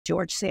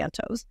George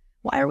Santos.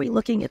 Why are we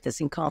looking at this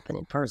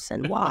incompetent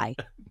person? Why?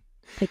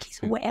 Like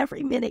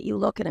every minute you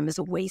look at him is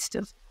a waste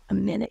of a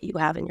minute you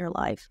have in your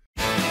life.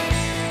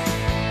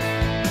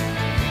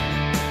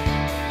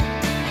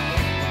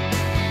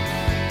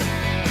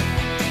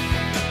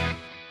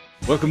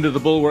 Welcome to the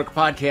Bulwark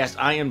Podcast.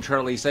 I am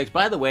Charlie Sykes.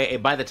 By the way,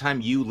 by the time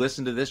you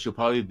listen to this, you'll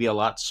probably be a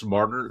lot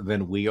smarter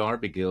than we are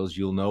because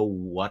you'll know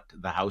what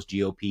the House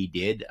GOP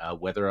did,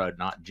 whether or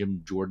not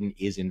Jim Jordan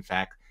is, in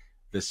fact,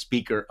 the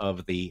Speaker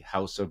of the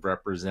House of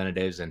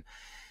Representatives. And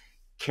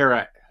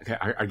Kara,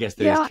 our guest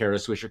today is Kara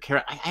Swisher.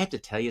 Kara, I have to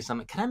tell you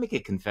something. Can I make a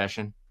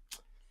confession?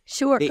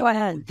 Sure, go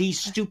ahead. The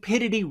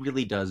stupidity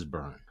really does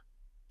burn.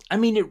 I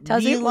mean, it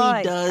does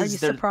really it does. Are you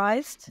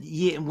surprised?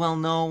 Yeah, well,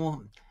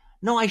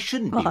 no, I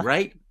shouldn't be,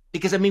 right?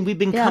 Because, I mean, we've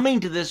been coming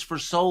to this for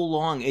so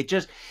long. It's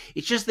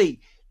just the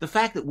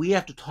fact that we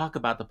have to talk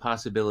about the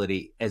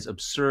possibility, as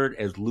absurd,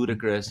 as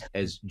ludicrous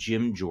as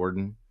Jim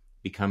Jordan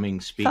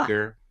becoming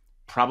Speaker,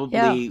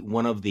 probably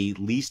one of the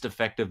least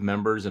effective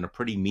members in a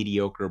pretty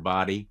mediocre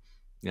body,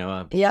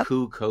 a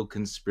coup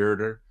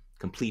co-conspirator,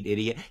 complete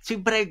idiot. See,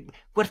 but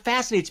what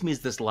fascinates me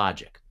is this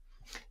logic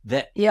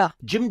that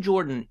Jim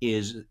Jordan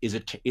is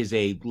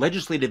a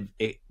legislative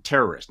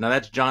terrorist. Now,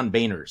 that's John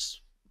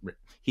Boehner's.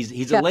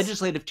 He's a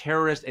legislative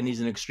terrorist and he's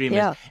an extremist.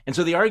 Yeah. And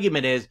so the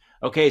argument is,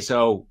 okay,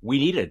 so we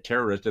need a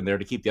terrorist in there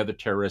to keep the other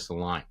terrorists in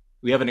line.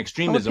 We have an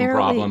extremism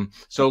problem,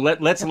 so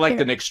let's elect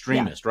an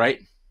extremist,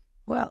 right?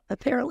 Well,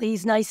 apparently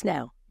he's nice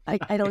now.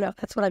 I don't know.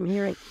 That's what I'm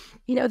hearing.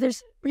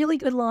 There's a really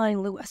good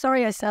line.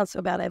 Sorry I sound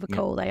so bad. I have a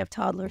cold. I have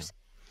toddlers.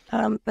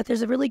 But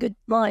there's a really good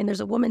line.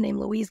 There's a woman named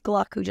Louise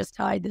Gluck who just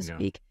died this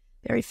week,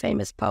 very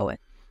famous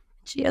poet.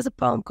 She has a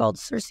poem called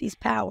Circe's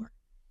Power.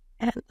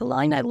 And the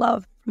line I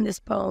love from this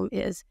poem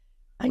is,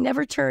 I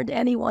never turned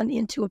anyone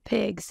into a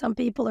pig. Some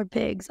people are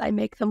pigs. I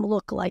make them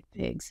look like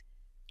pigs.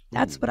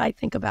 That's what I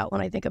think about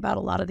when I think about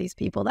a lot of these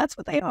people. That's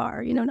what they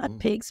are, not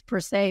pigs per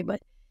se, but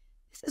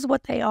this is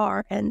what they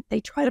are. And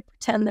they try to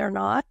pretend they're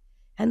not.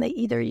 And they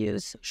either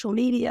use social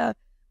media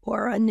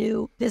or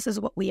this is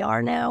what we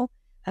are now.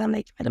 And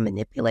they try to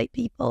manipulate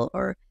people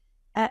or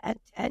and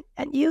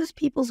use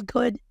people's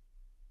good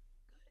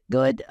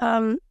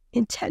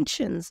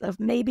intentions of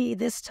maybe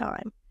this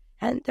time.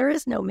 And there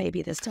is no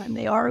maybe this time.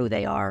 They are who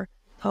they are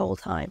the whole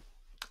time.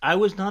 I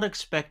was not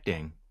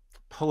expecting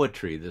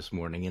poetry this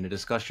morning in a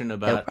discussion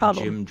about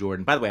Jim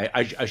Jordan. By the way,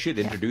 I should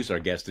introduce our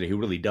guest today, who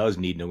really does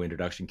need no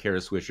introduction, Kara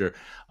Swisher,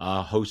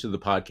 host of the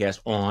podcast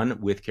On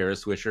with Kara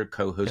Swisher,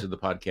 co-host of the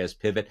podcast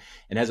Pivot,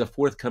 and has a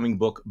forthcoming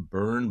book,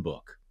 Burn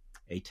Book,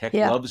 a tech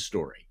love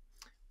story.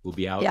 Will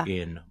be out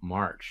in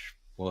March.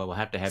 Well, we'll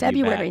have to have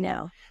February you back.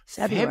 Now.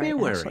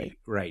 February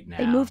right now.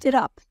 They moved it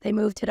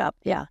up.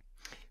 Yeah.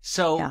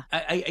 So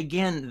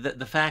again,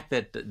 the fact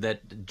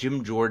that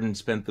Jim Jordan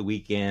spent the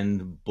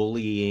weekend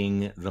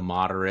bullying the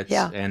moderates,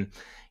 and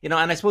and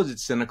I suppose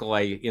it's cynical.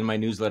 In my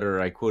newsletter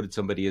I quoted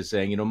somebody as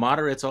saying,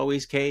 moderates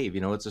always cave.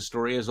 It's a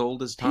story as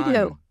old as time.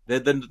 They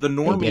do. The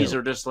normies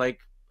are just like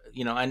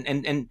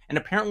and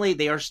apparently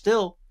they are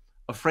still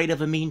afraid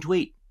of a mean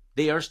tweet.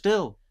 They are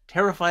still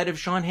terrified of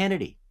Sean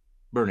Hannity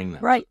burning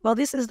them. Right. Well,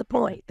 this is the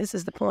point.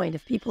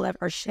 If people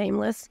are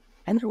shameless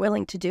and they're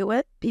willing to do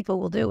it, people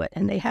will do it.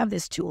 And they have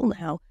this tool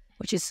now,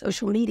 which is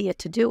social media,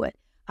 to do it.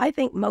 I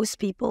think most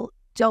people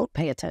don't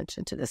pay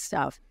attention to this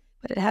stuff,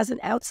 but it has an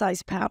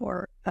outsized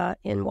power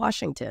in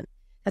Washington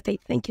that they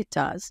think it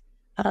does,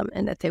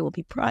 and that they will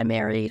be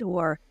primaried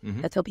or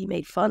that they'll be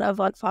made fun of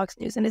on Fox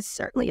News. And it's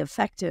certainly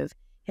effective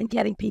in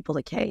getting people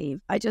to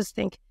cave. I just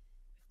think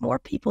more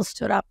people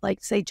stood up,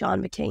 like, say,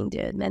 John McCain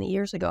did many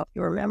years ago, if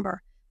you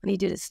remember, when he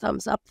did his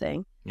thumbs up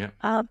thing.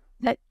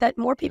 That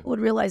more people would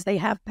realize they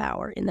have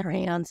power in their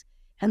hands,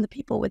 and the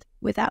people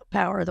without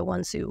power are the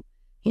ones who,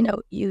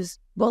 use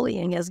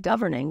bullying as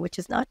governing, which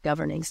is not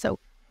governing. So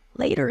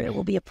later it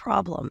will be a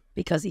problem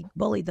because he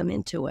bullied them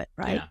into it,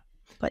 right? Yeah.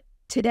 But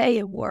today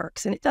it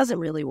works, and it doesn't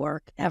really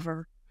work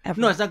ever.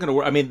 No, it's not going to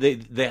work. I mean,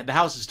 the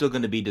House is still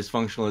going to be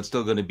dysfunctional. It's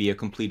still going to be a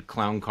complete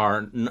clown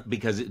car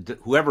because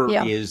whoever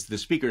is the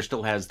Speaker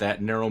still has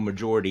that narrow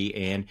majority,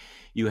 and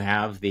you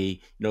have the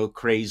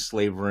crazed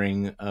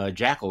slavering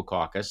Jackal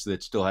Caucus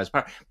that still has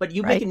power. But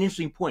you make an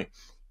interesting point.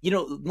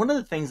 One of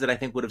the things that I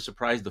think would have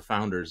surprised the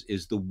founders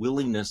is the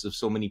willingness of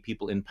so many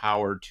people in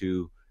power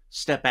to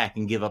step back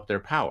and give up their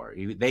power.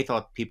 They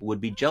thought people would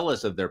be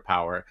jealous of their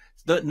power.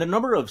 The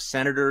number of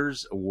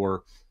senators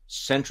or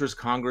centrist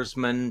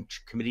congressmen,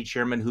 committee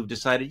chairmen who've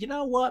decided,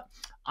 what,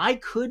 I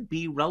could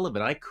be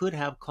relevant, I could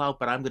have clout,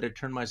 but I'm going to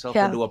turn myself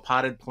into a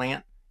potted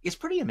plant. It's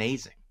pretty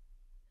amazing.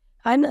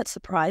 I'm not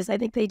surprised. I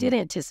think they did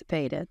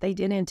anticipate it. They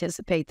did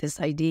anticipate this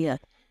idea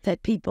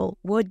that people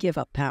would give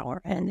up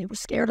power, and they were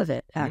scared of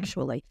it,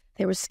 actually.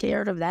 They were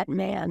scared of that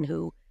man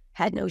who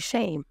had no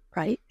shame,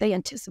 right? They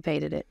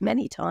anticipated it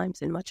many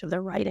times in much of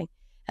their writing.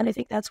 And I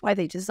think that's why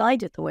they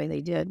designed it the way they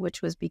did,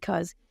 which was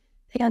because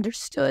they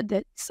understood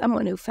that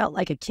someone who felt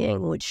like a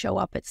king would show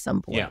up at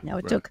some point. Now,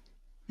 it took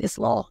this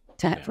long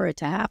for it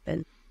to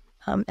happen,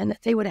 and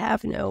that they would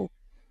have no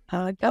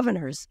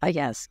governors, I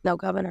guess, no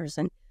governors.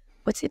 And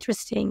what's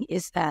interesting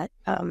is that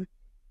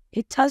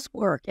It does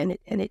work, and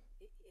it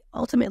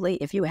ultimately,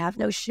 if you have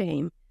no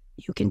shame,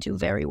 you can do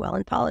very well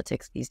in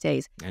politics these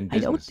days. And I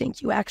don't business.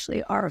 think you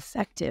actually are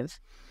effective.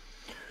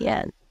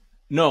 Yeah.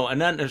 No, and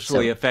not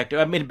necessarily effective.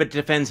 I mean, but it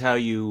depends how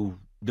you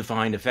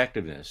define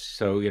effectiveness.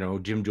 So,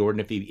 Jim Jordan,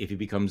 if he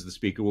becomes the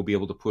speaker, will be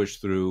able to push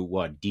through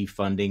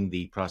defunding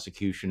the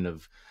prosecution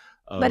of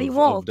But he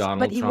won't. Donald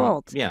But he Trump.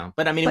 won't. Yeah,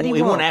 but I mean, But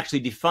he won't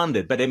actually defund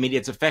it. But I mean,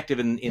 it's effective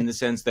in the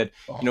sense that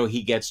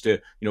he gets to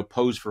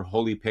pose for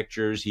holy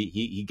pictures.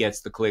 He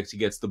gets the clicks, he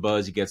gets the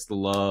buzz, he gets the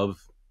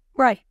love.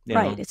 Right.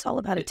 It's all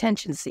about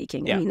attention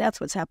seeking. Yeah. I mean, that's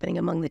what's happening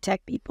among the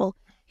tech people.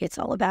 It's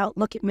all about,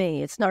 look at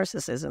me. It's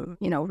narcissism,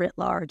 writ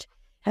large.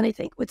 And I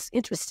think what's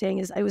interesting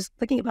is I was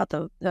thinking about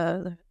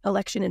the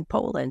election in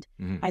Poland.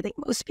 Mm-hmm. I think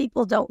most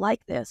people don't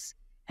like this.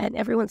 And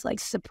everyone's like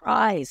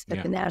surprised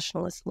that the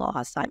nationalists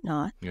lost. I'm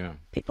not. Yeah.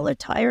 People are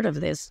tired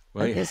of this,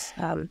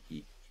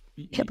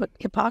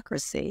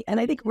 hypocrisy. And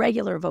I think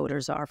regular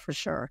voters are, for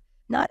sure.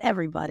 Not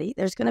everybody.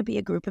 There's going to be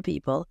a group of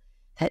people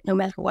that no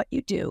matter what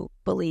you do,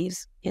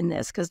 believes in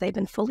this because they've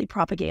been fully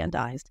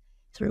propagandized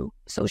through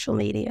social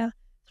media,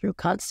 through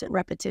constant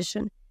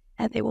repetition.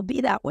 And they will be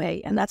that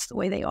way, and that's the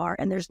way they are,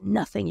 and there's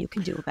nothing you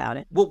can do about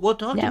it. Well,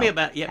 talk to me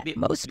about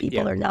most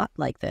people are not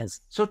like this.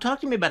 So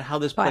talk to me about how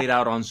this played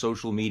out on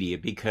social media,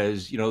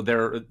 because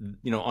there,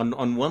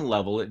 on one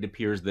level, it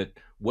appears that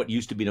what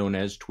used to be known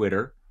as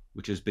Twitter,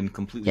 which has been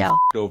completely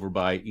f***ed over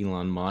by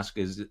Elon Musk,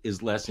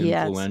 is less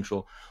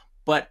influential.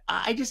 But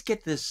I just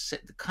get this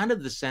kind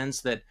of the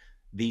sense that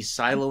the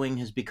siloing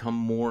has become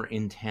more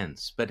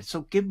intense. But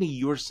so give me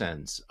your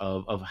sense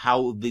of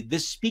how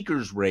this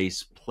speaker's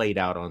race played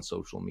out on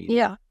social media.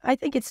 Yeah, I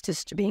think it's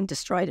just being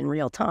destroyed in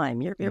real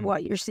time.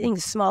 You're seeing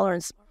smaller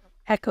and smaller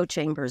echo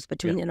chambers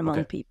between and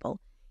among people.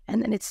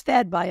 And then it's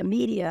fed by a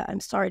media, I'm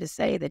sorry to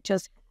say, that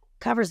just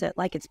covers it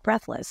like it's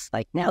breathless.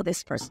 Like, now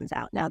this person's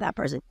out, now that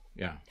person.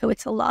 Yeah. So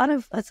it's a lot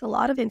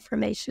of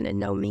information and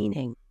no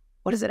meaning.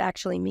 What does it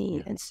actually mean?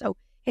 Yeah. And so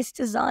it's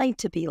designed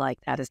to be like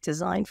that. It's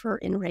designed for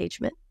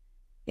enragement.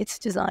 It's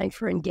designed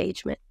for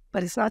engagement,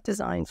 but it's not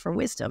designed for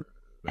wisdom.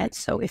 Right. And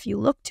so if you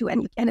look to,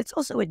 and it's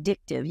also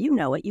addictive, you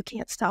know it, you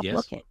can't stop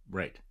looking.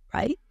 Right.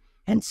 Right?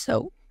 And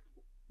so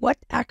what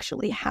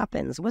actually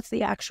happens? What's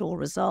the actual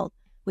result?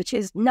 Which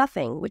is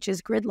nothing, which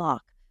is gridlock,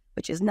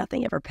 which is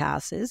nothing ever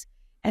passes.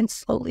 And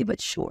slowly but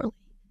surely,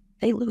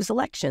 they lose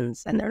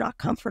elections and they're not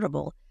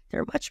comfortable.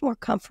 They're much more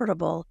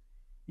comfortable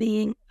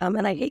being,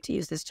 and I hate to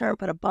use this term,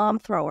 but a bomb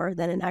thrower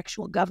than an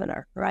actual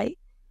governor, right?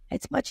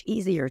 It's much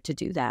easier to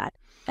do that.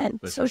 And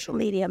social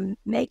media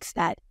makes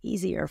that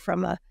easier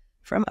from a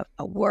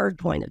word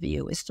point of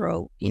view, is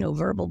throw,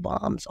 verbal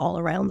bombs all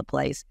around the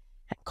place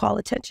and call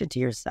attention to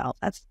yourself.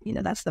 That's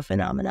the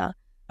phenomena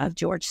of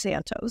George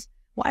Santos.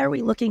 Why are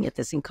we looking at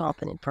this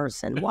incompetent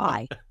person?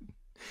 Why?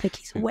 Like,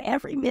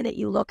 every minute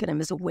you look at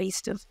him is a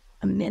waste of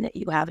a minute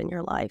you have in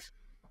your life.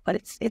 But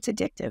it's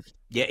addictive.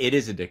 Yeah, it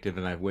is addictive,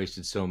 and I've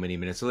wasted so many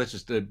minutes. So let's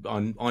just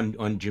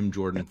on Jim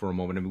Jordan for a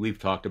moment. I mean, we've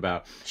talked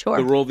about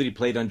the role that he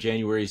played on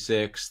January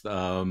 6th.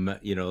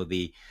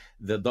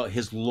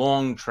 His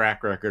long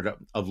track record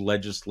of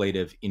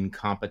legislative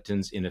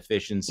incompetence,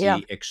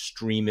 inefficiency,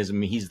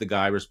 extremism. He's the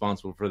guy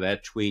responsible for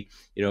that tweet.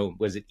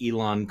 Was it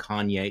Elon,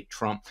 Kanye,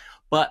 Trump?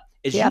 But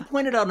as you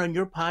pointed out on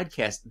your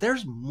podcast,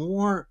 there's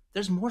more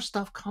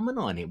stuff coming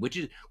on him,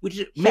 which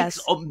makes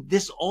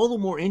this all the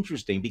more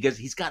interesting, because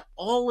he's got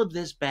all of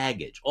this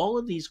baggage, all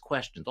of these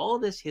questions, all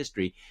of this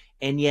history,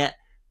 and yet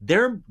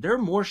there are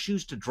more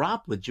shoes to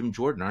drop with Jim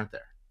Jordan, aren't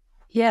there?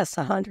 Yes,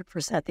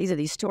 100%. These are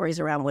these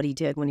stories around what he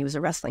did when he was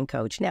a wrestling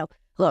coach. Now,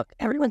 look,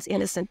 everyone's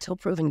innocent till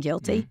proven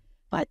guilty,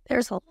 but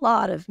there's a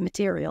lot of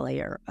material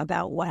here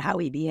about how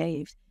he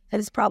behaved that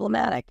is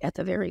problematic at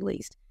the very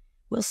least.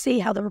 We'll see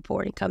how the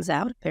reporting comes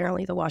out.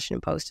 Apparently, the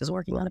Washington Post is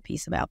working on a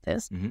piece about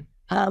this.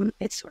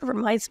 It sort of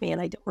reminds me,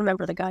 and I don't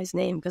remember the guy's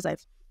name because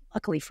I've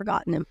luckily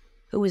forgotten him,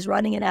 who was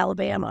running in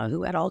Alabama,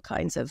 who had all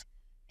kinds of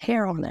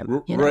hair on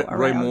him.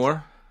 Roy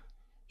Moore?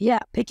 Yeah,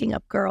 picking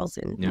up girls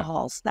in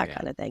malls, that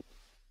kind of thing.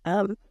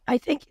 I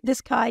think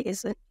this guy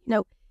is, in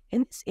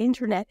this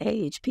internet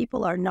age,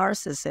 people are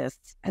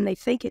narcissists, and they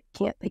think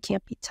they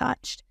can't be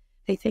touched.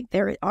 They think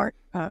there aren't,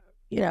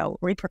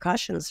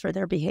 repercussions for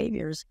their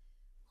behaviors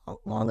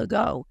long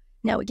ago.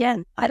 Now,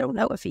 again, I don't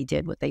know if he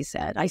did what they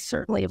said. I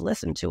certainly have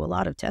listened to a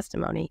lot of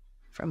testimony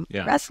from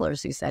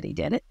wrestlers who said he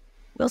did it.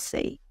 We'll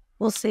see.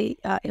 We'll see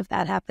if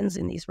that happens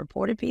in these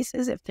reported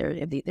pieces, if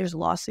there's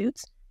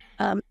lawsuits.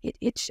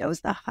 It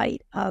shows the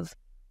height of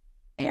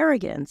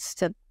arrogance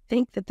to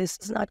think that this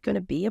is not going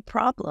to be a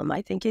problem.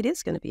 I think it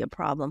is going to be a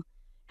problem.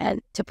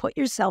 And to put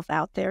yourself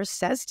out there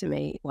says to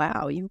me,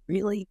 wow, you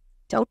really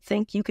don't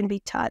think you can be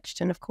touched.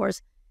 And of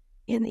course,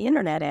 in the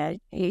internet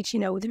age,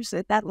 there's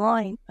that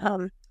line,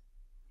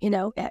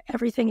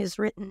 everything is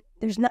written.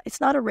 It's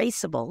not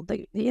erasable.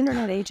 The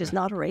internet age is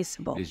not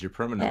erasable. It is your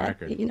permanent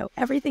record.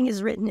 Everything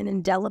is written in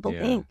indelible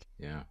ink.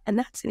 Yeah. And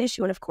that's an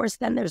issue. And of course,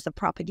 then there's the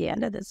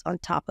propaganda that's on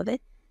top of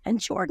it. And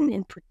Jordan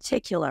in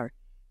particular,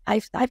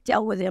 I've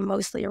dealt with him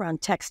mostly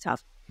around tech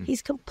stuff.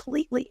 He's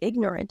completely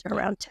ignorant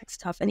around tech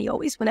stuff. And he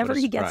always, whenever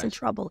he gets in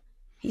trouble,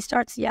 he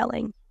starts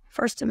yelling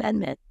First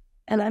Amendment.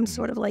 And I'm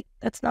sort of like,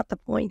 that's not the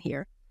point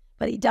here.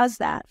 But he does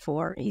that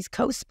he's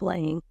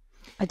cosplaying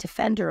a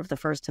defender of the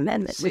First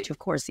Amendment, which of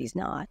course he's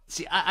not.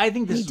 See, I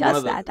think this he is does one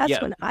of the, that.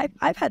 That's when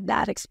I've had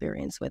that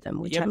experience with him,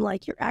 which I'm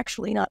like, you're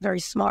actually not very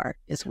smart.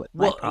 Is what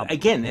my problem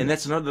again, and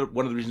that's one of the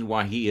reasons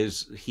why he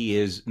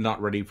is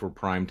not ready for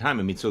prime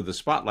time. I mean, so the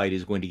spotlight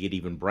is going to get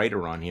even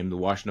brighter on him. The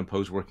Washington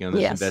Post working on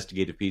this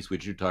investigative piece,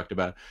 which you talked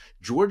about.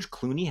 George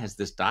Clooney has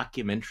this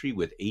documentary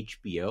with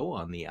HBO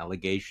on the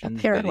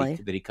allegations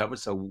that he covered.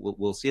 So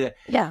we'll see that.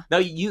 Yeah. Now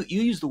you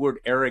use the word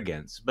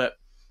arrogance, but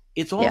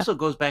it also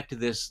goes back to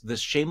this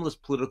shameless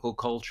political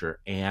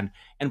culture and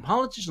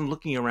politicians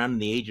looking around in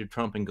the age of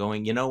Trump and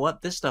going, you know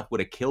what, this stuff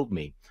would have killed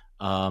me,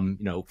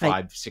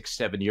 5, 6,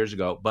 7 years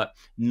ago, but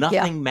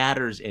nothing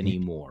matters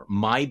anymore.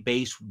 My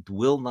base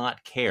will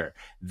not care.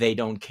 They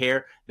don't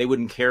care. They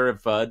wouldn't care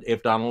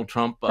if Donald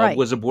Trump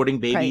was aborting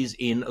babies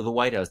in the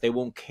White House. They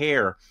won't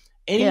care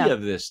any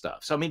of this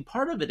stuff. So, I mean,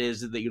 part of it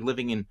is that you're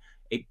living in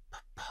a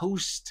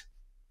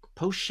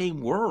post-shame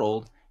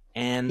world.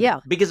 And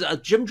because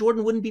Jim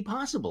Jordan wouldn't be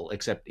possible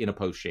except in a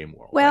post-shame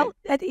world. Well,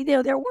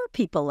 there were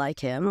people like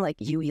him, like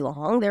Huey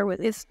Long.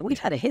 We've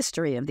had a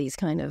history of these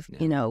kind of,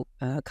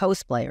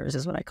 cosplayers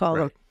is what I call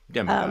them.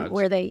 Demagogues.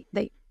 Where they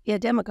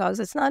demagogues.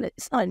 It's not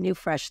a new,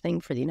 fresh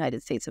thing for the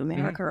United States of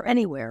America or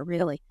anywhere,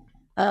 really.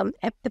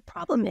 The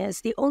problem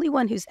is the only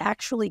one who's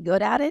actually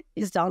good at it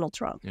is Donald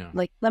Trump. Yeah.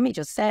 Like, let me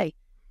just say,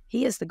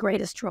 he is the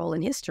greatest troll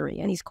in history,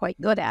 and he's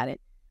quite good at it.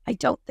 I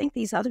don't think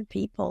these other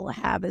people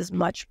have as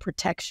much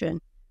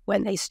protection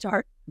when they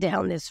start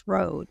down this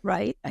road,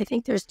 right? I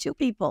think there's two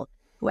people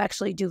who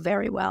actually do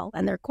very well,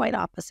 and they're quite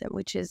opposite,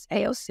 which is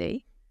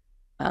AOC,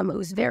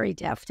 who's very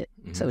deft at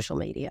social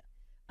media,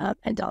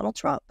 and Donald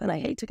Trump. And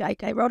I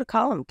wrote a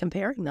column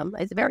comparing them.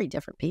 It's very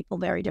different people,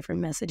 very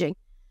different messaging.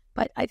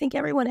 But I think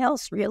everyone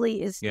else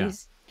really is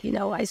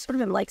I sort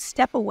of am like,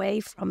 step away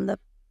from the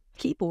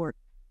keyboard,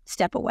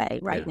 step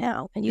away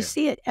now. And you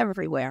see it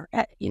everywhere,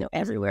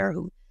 everywhere,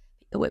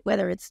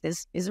 whether it's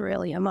this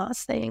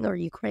Israeli-Hamas thing or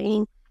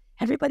Ukraine.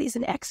 Everybody's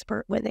an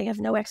expert when they have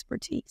no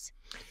expertise,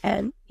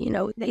 and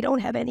they don't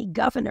have any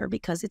governor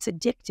because it's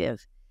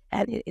addictive,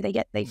 and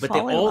But they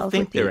all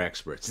think they're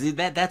experts.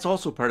 That's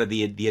also part of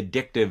the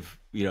addictive,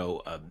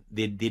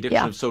 the addiction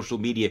of social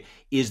media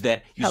is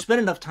that you spend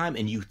enough time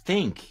and you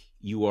think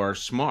you are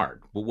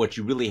smart, but what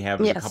you really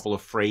have is a couple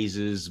of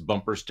phrases,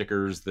 bumper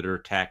stickers that are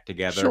tacked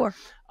together. Sure.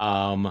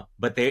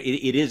 But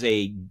it is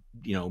a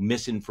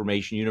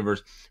misinformation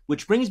universe,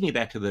 which brings me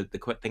back to the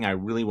thing I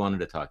really wanted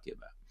to talk to you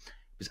about.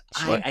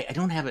 Sure. I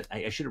don't have it.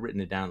 I should have written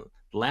it down.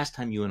 The last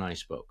time you and I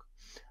spoke,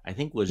 I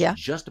think was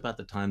just about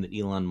the time that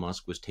Elon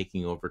Musk was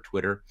taking over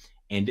Twitter,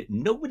 and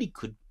nobody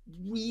could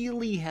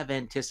really have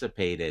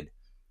anticipated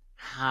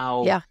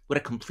what a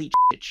complete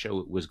shit show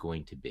it was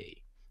going to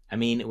be. I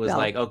mean, it was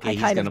like, okay, I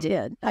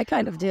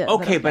kind of did.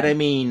 Okay, but I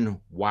mean,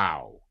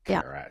 wow,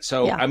 Kara.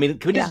 So, I mean,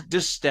 can we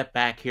just step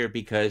back here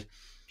because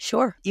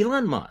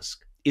Elon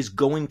Musk is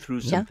going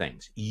through some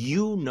things.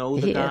 You know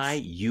the guy.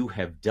 You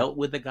have dealt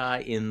with the guy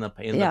in the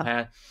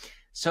past.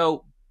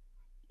 So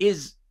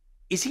is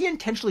he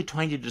intentionally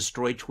trying to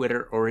destroy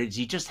Twitter, or does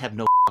he just have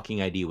no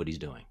fucking idea what he's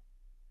doing?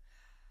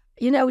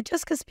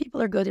 Just because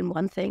people are good in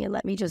one thing, and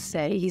let me just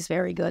say, he's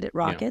very good at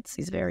rockets.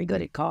 He's very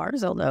good at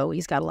cars, although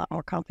he's got a lot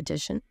more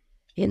competition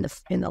in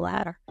the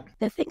latter.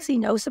 The things he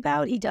knows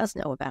about, he does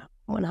know about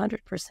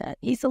 100%.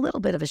 He's a little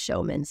bit of a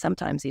showman.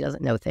 Sometimes he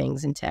doesn't know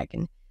things in tech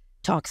and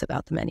talks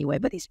about them anyway,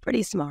 but he's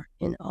pretty smart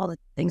in all the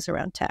things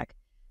around tech.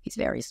 He's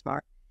very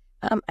smart.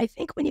 I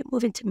think when you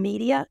move into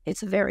media,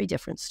 it's a very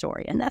different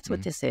story, and that's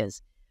what this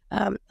is.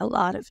 A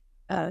lot of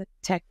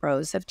tech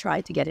pros have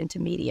tried to get into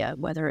media,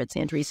 whether it's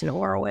Andreessen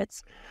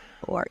Horowitz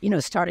or,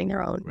 starting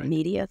their own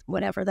media,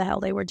 whatever the hell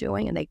they were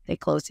doing, and they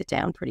closed it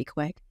down pretty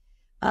quick.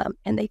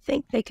 And they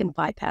think they can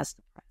bypass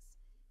the press.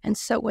 And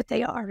so what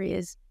they are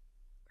is,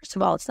 first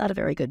of all, it's not a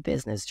very good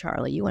business,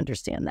 Charlie. You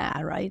understand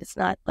that, right? It's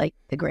not like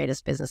the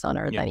greatest business on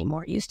earth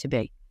anymore. It used to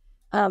be.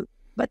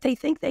 But they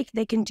think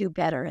they can do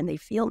better, and they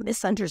feel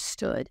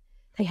misunderstood.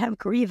 They have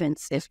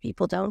grievance if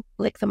people don't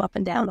lick them up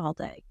and down all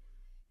day.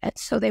 And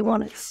so they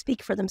want to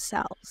speak for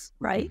themselves,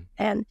 right?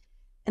 And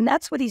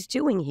that's what he's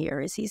doing here,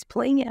 is he's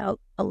playing out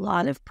a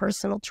lot of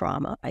personal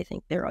trauma. I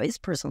think there is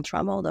personal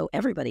trauma, although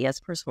everybody has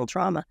personal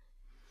trauma,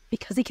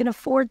 because he can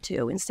afford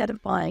to, instead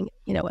of buying,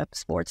 a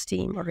sports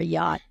team or a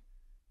yacht,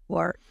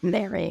 or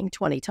marrying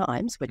 20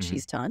 times, which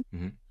he's done.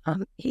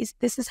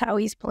 This is how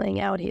he's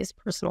playing out his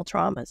personal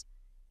traumas.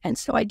 And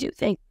so I do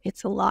think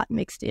it's a lot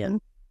mixed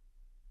in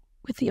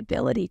with the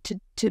ability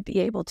to be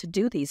able to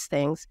do these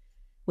things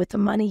with the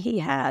money he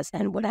has.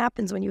 And what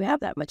happens when you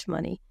have that much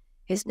money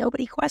is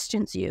nobody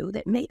questions you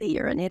that maybe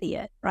you're an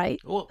idiot, right?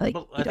 Well, I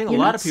think a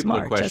lot of people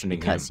are questioning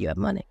just because him. You have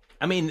money.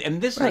 I mean, and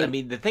this is, I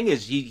mean, the thing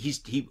is,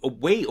 he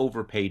way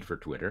overpaid for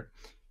Twitter.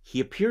 He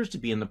appears to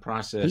be in the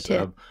process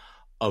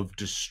of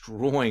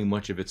destroying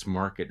much of its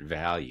market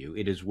value.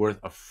 It is worth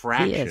a He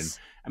fraction. is.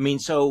 I mean,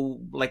 so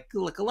like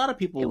a lot of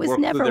people It was work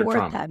through never their worth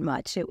trauma. that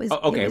much. It was.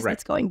 Oh, okay, right.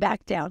 It's going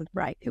back down.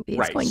 Right. It's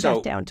Right. going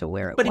back down to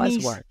where it but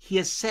was worth. he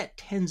has set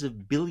tens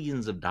of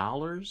billions of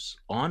dollars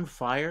on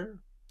fire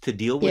to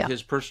deal with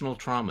his personal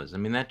traumas. I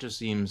mean, that just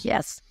seems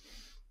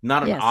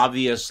not an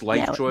obvious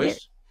life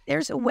choice.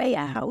 There's a way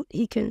out.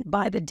 He can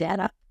buy the debt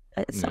up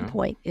at some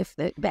point if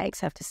the banks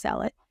have to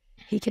sell it.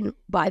 He can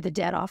buy the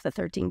debt off, the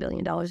 $13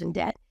 billion in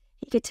debt.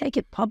 He could take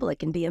it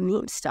public and be a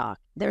meme stock.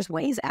 There's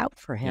ways out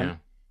for him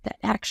that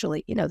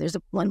actually, there's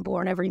one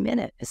born every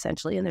minute,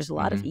 essentially, and there's a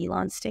lot of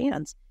Elon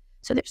stands.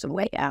 So there's a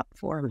way out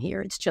for him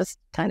here. It's just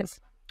kind of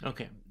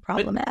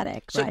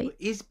problematic, right?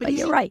 But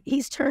you're right.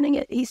 He's turning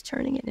it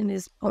in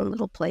his own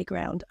little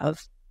playground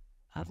of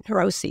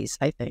neuroses,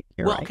 I think.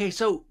 You're right. Okay,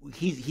 so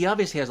he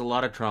obviously has a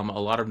lot of trauma, a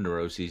lot of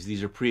neuroses.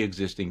 These are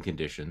pre-existing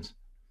conditions.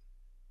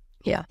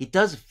 Yeah. It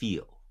does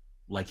feel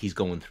like he's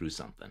going through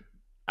something.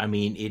 I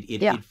mean,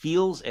 it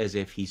feels as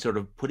if he sort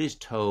of put his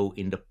toe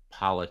into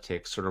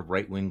politics, sort of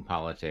right-wing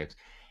politics,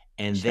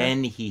 and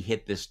then he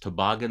hit this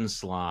toboggan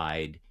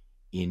slide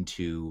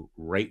into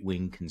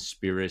right-wing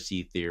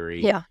conspiracy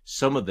theory,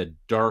 some of the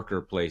darker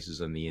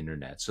places on the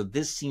internet. So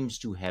this seems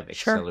to have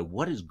accelerated.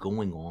 What is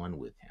going on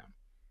with him?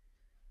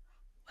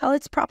 Well,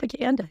 it's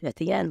propaganda at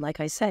the end, like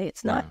I say.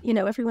 It's not,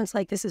 everyone's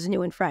like, this is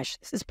new and fresh.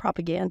 This is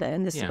propaganda,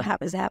 and this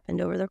has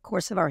happened over the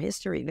course of our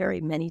history very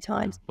many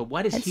times. But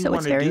why does he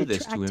want to do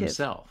this to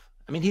himself?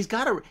 I mean, this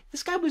guy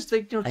was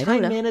the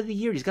Time Man of the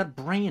Year. He's got a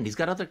brand. He's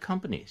got other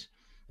companies.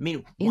 I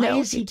mean, why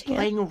is he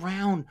playing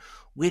around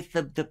with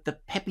the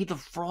Peppy the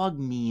Frog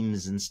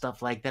memes and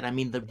stuff like that? I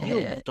mean, the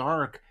real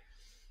dark,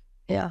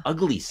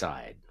 ugly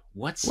side.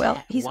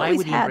 He's why always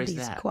would he had embrace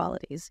these that?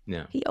 qualities.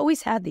 Yeah. He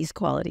always had these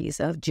qualities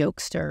of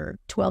jokester,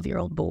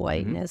 12-year-old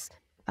boyness.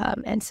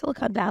 And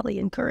Silicon Valley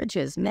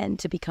encourages men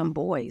to become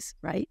boys,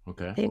 right?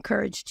 Okay. They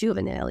encourage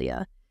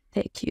juvenilia.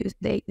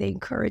 They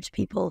encourage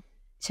people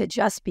to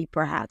just be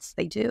brats.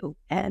 They do.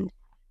 And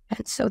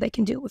so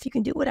if you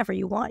can do whatever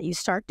you want, you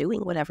start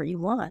doing whatever you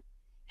want.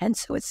 And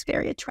so it's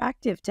very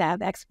attractive to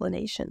have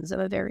explanations of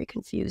a very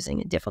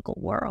confusing and difficult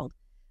world.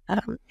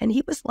 And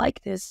he was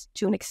like this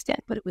to an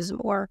extent, but it was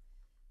more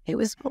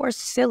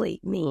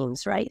silly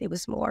memes, right? It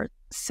was more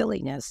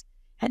silliness.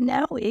 And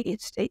now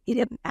it's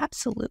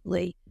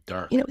absolutely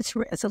dark.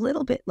 It's a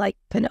little bit like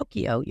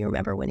Pinocchio. You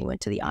remember when he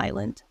went to the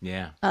island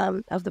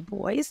of the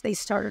boys? They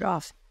started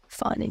off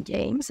fun and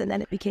games, and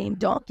then it became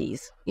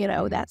donkeys.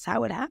 That's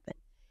how it happened.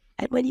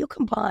 And when you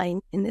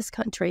combine in this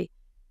country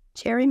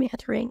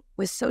gerrymandering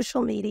with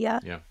social media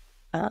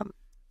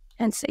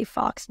and say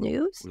Fox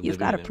News, you've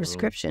got a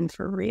prescription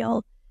for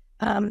real.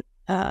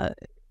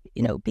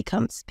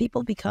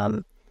 People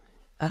become.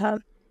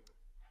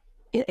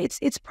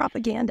 It's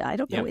propaganda. I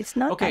don't know. It's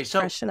not that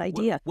fresh an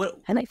idea.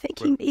 And I think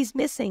he's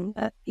missing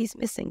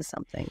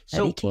something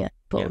that he can't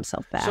pull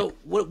himself back. So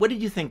what did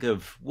you think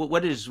of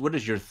what is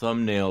your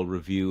thumbnail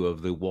review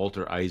of the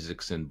Walter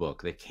Isaacson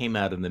book that came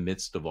out in the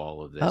midst of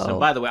all of this? And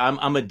by the way,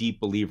 I'm a deep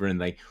believer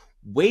in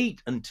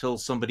wait until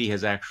somebody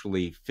has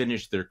actually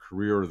finished their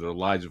career or their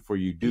lives before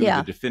you do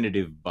the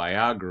definitive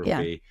biography.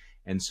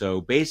 Yeah. And so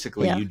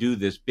basically you do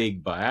this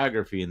big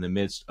biography in the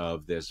midst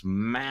of this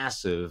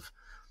massive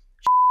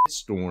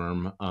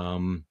storm.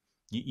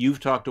 You've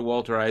talked to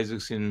Walter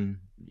Isaacson,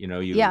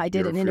 I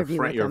did an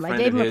interview with him. I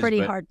gave him a pretty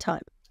hard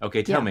time.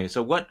 Okay, tell me.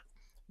 So what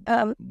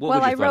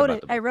I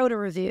wrote a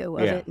review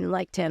of it in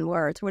like 10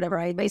 words, whatever.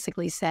 I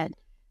basically said,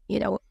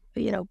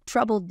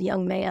 troubled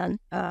young man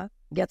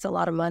gets a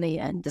lot of money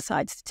and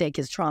decides to take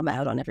his trauma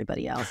out on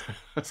everybody else.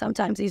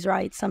 Sometimes he's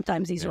right,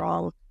 sometimes he's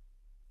wrong.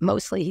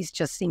 Mostly, he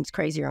just seems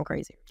crazier and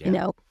crazier.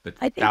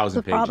 I think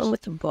the problem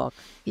with the book,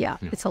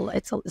 it's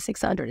a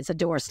 600. It's a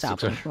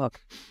door-stopper book.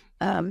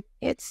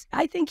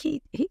 I think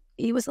he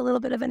was a little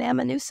bit of an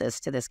amanuensis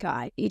to this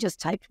guy. He just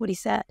typed what he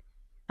said.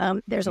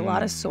 There's a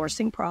lot of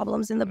sourcing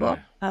problems in the book.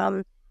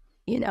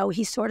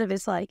 He sort of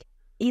is like,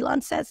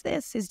 Elon says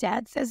this, his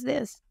dad says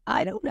this.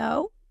 I don't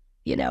know.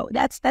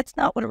 That's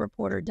not what a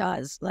reporter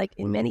does. Like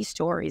in many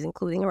stories,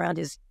 including around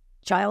his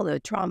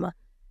childhood trauma,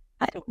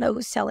 I don't know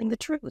who's telling the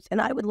truth.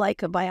 And I would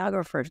like a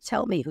biographer to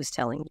tell me who's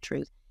telling the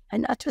truth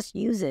and not just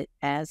use it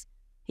as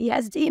he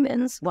has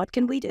demons. What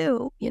can we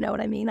do? You know what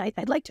I mean?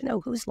 I'd like to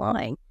know who's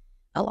lying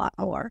a lot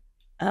more.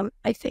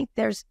 I think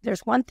there's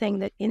one thing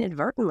that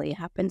inadvertently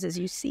happens is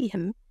you see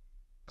him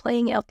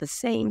playing out the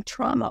same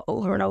trauma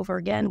over and over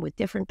again with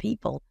different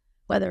people,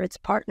 whether it's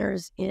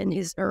partners in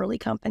his early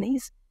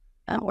companies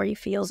where he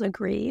feels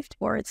aggrieved,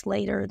 or it's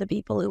later the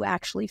people who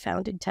actually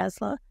founded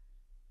Tesla.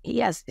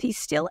 He's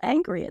still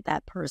angry at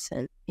that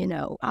person.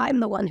 I'm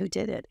the one who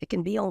did it. It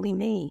can be only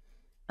me.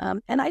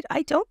 And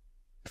I don't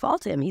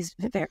fault him. He's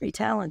very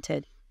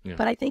talented. Yeah.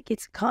 But I think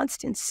it's a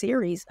constant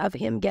series of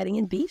him getting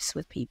in beefs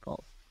with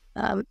people.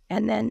 And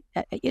then,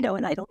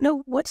 and I don't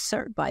know what's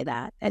served by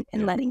that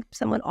and letting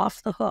someone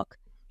off the hook.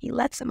 He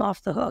lets him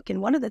off the hook.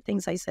 And one of the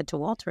things I said to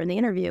Walter in the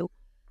interview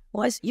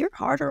was, you're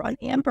harder on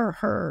Amber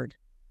Heard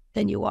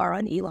than you are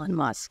on Elon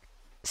Musk.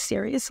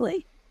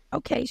 Seriously?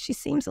 okay, she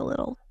seems a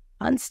little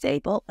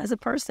unstable as a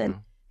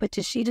person, but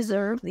does she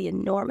deserve the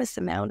enormous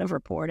amount of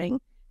reporting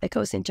that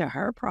goes into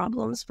her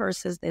problems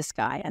versus this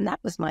guy? And that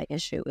was my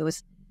issue. It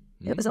was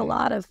a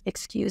lot of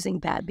excusing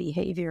bad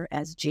behavior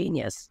as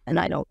genius, and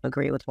I don't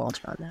agree with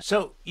Walter on that.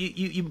 So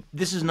you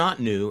this is not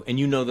new, and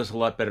you know this a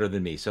lot better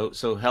than me.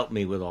 So help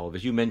me with all of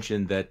this. You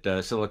mentioned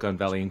that Silicon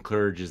Valley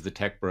encourages the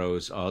tech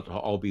bros to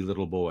all be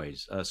little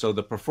boys. So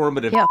the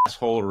performative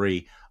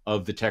assholery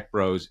of the tech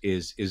bros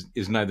is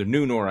neither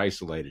new nor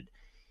isolated.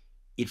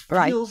 It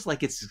feels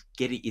like it's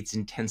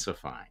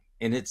intensifying,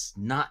 and it's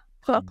not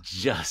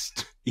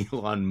just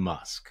Elon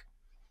Musk.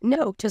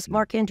 No, just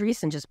Mark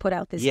Andreessen just put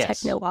out this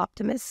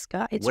techno-optimist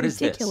guy. It's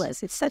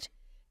ridiculous. It's such,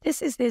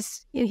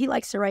 he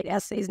likes to write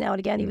essays now and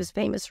again. He was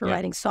famous for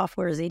writing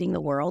Software is Eating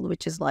the World,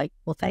 which is like,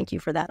 well, thank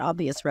you for that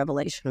obvious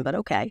revelation, but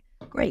okay,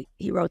 great.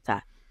 He wrote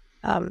that.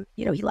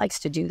 He likes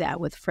to do that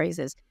with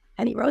phrases.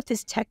 And he wrote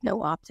this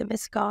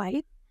techno-optimist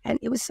guide, and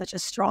it was such a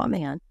straw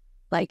man.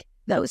 Like,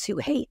 those who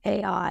hate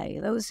AI,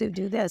 those who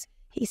do this.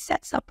 He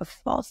sets up a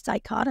false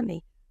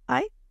dichotomy.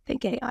 I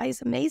think AI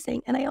is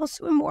amazing, and I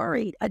also am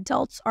worried.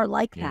 Adults are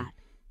like that.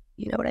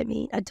 You know what I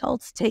mean?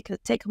 Adults take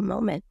a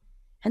moment.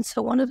 And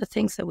so one of the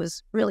things that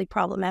was really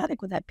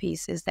problematic with that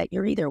piece is that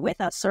you're either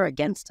with us or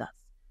against us.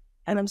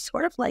 And I'm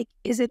sort of like,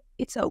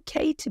 it's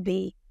okay to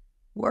be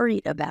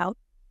worried about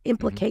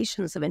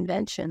implications of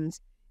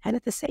inventions and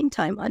at the same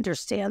time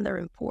understand they're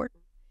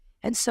important.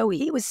 And so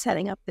he was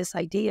setting up this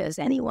idea as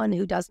anyone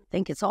who doesn't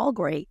think it's all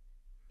great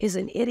is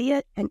an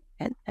idiot and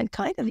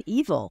kind of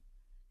evil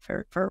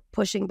for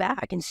pushing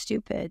back and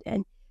stupid.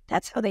 And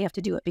that's how they have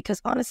to do it,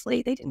 because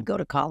honestly, they didn't go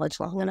to college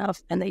long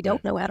enough, and they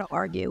don't know how to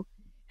argue,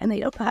 and they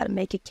don't know how to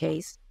make a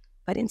case.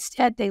 But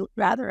instead, they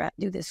rather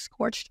do this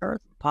scorched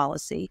earth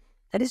policy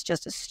that is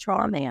just a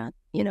straw man.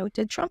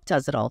 Trump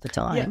does it all the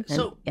time. Yeah.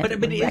 So, but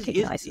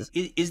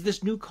is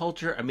this new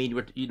culture? I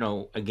mean,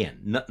 again,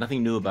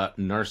 nothing new about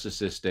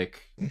narcissistic,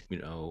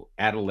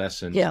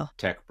 adolescent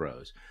tech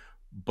bros.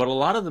 But a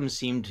lot of them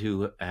seem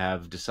to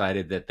have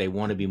decided that they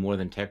want to be more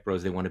than tech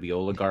bros. They want to be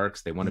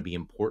oligarchs. They want to be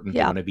important.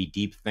 They want to be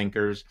deep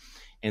thinkers.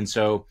 And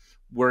so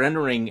we're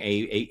entering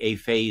a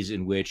phase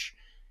in which,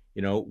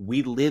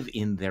 we live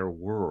in their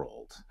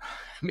world.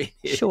 I mean,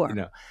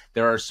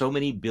 there are so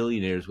many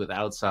billionaires with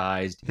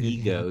outsized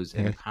egos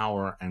and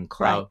power and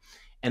clout,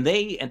 and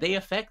they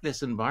affect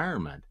this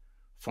environment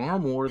far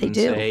more than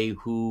say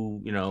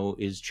who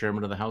is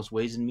chairman of the House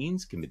Ways and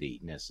Means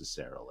Committee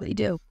necessarily. They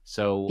do.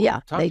 So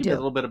talk to me a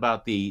little bit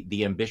about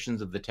the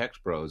ambitions of the tech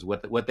bros,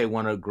 what they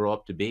want to grow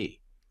up to be.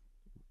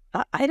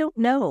 I don't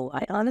know.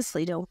 I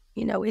honestly don't.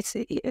 It's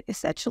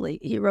essentially,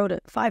 he wrote a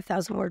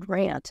 5,000 word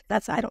rant.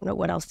 I don't know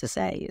what else to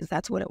say.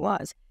 That's what it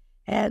was.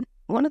 And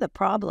one of the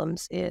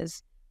problems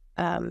is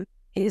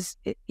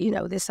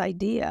this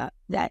idea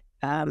that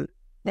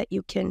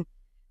you can,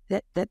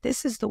 that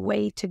this is the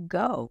way to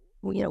go.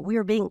 We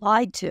are being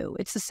lied to.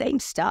 It's the same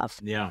stuff.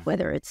 Yeah.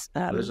 Whether it's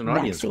there's an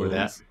audience for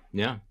that.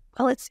 Yeah.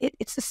 Well,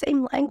 it's the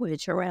same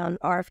language around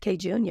RFK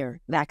Jr.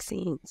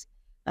 vaccines.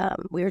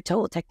 We are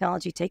told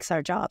technology takes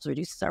our jobs,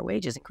 reduces our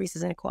wages,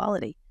 increases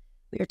inequality.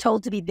 We are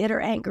told to be bitter,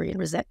 angry, and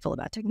resentful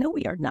about tech. No,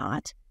 we are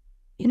not.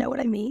 You know what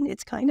I mean?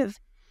 It's kind of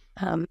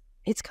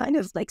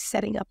like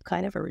setting up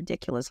kind of a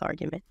ridiculous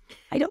argument.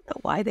 I don't know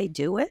why they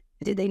do it.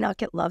 Did they not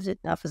get loved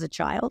enough as a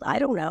child? I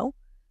don't know.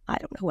 I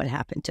don't know what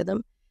happened to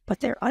them. But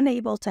they're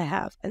unable to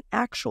have an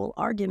actual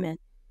argument.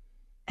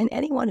 And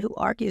anyone who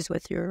argues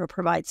with you or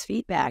provides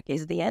feedback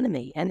is the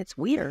enemy. And it's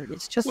weird.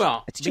 It's just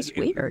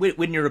weird.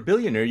 When you're a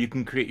billionaire, you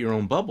can create your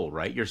own bubble,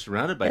 right? You're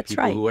surrounded by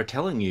people who are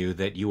telling you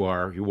that you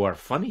are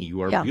funny,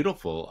 you are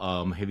beautiful.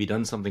 Have you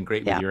done something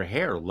great with your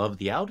hair? Love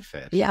the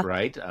outfit,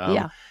 right?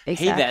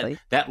 Exactly. Hey,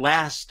 that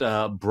last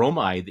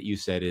bromide that you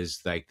said is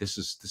like, this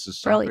is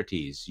Socrates.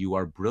 Brilliant. You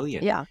are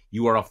brilliant. Yeah.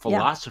 You are a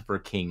philosopher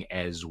king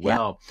as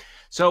well. Yeah.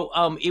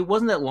 So it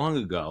wasn't that long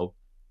ago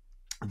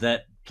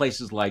that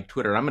places like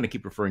Twitter, I'm going to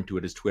keep referring to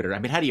it as Twitter. I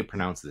mean, how do you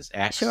pronounce this?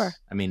 X? Sure.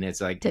 I mean,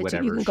 it's like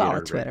whatever. You can call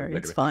it Twitter.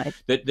 It's fine.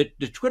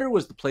 The Twitter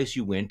was the place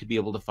you went to be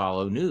able to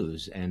follow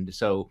news. And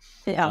so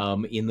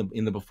in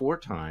the before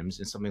times,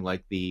 in something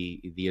like the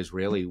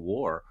Israeli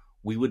war,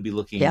 we would be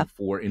looking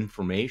for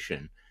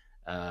information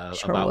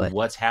about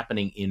what's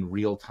happening in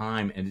real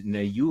time. And now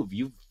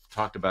you've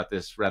talked about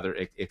this rather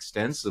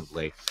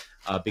extensively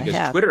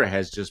because Twitter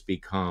has just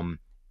become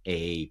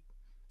a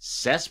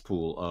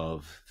cesspool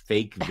of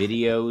fake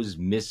videos,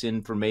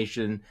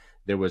 misinformation.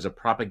 There was a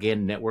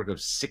propaganda network of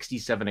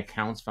 67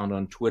 accounts found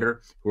on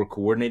Twitter who were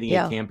coordinating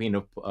a campaign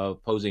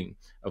of posting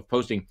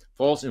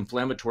false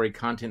inflammatory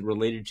content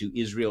related to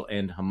Israel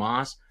and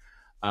Hamas.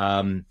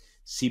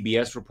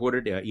 CBS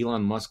reported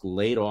Elon Musk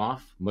laid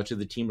off much of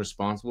the team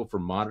responsible for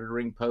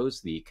monitoring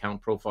posts. The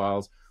account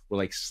profiles were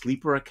like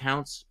sleeper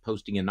accounts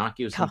posting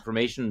innocuous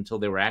information until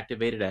they were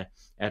activated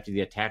after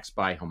the attacks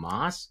by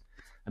Hamas.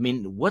 I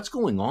mean, what's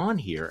going on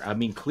here? I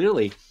mean,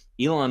 clearly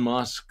Elon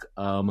Musk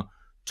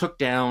took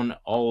down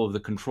all of the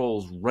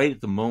controls right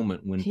at the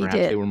moment when perhaps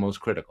they were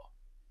most critical.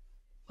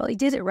 Well, he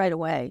did it right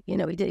away. He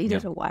did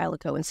it a while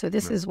ago. And so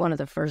this Right. is one of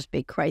the first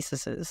big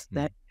crises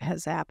that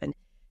has happened.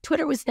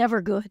 Twitter was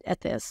never good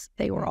at this.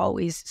 They were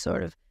always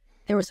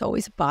there was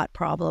always a bot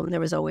problem.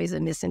 There was always a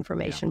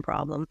misinformation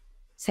problem.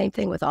 Same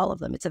thing with all of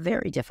them. It's a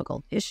very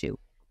difficult issue,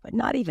 but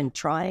not even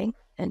trying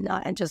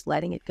and just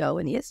letting it go.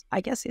 And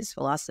I guess his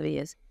philosophy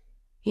is,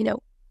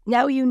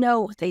 now you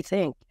know what they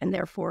think, and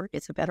therefore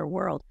it's a better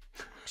world.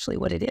 Actually,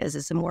 what it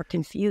is a more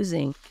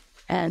confusing,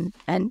 and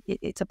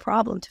it's a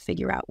problem to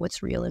figure out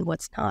what's real and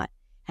what's not.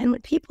 And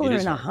when people are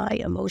in a high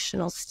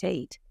emotional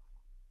state,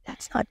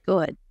 that's not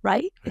good,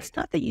 right? It's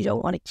not that you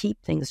don't want to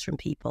keep things from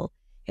people.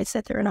 It's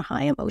that they're in a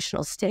high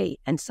emotional state,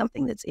 and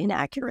something that's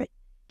inaccurate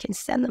can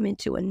send them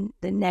into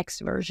the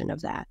next version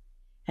of that.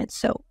 And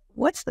so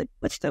what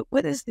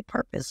is the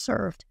purpose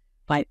served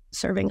by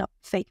serving up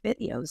fake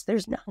videos?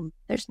 There's none.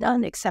 There's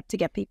none except to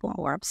get people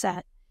more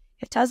upset.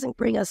 It doesn't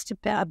bring us to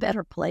a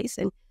better place.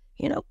 And,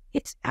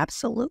 it's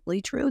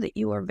absolutely true that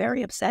you were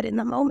very upset in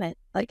the moment,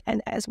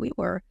 and as we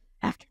were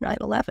after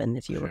 9/11,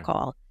 if you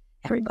recall,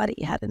 everybody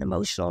had an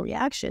emotional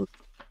reaction.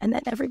 And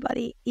then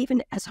everybody,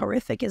 even as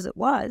horrific as it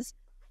was,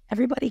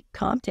 everybody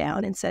calmed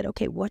down and said,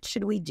 okay, what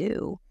should we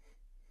do?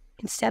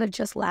 Instead of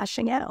just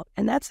lashing out.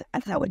 And that's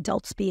how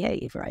adults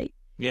behave, right?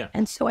 Yeah.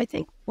 And so I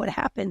think what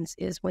happens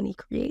is when he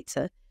creates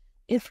a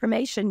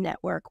information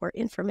network where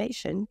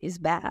information is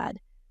bad,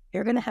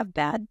 you're going to have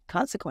bad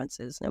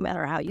consequences, no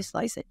matter how you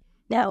slice it.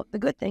 Now, the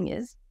good thing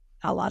is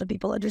a lot of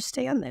people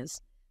understand this,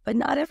 but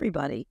not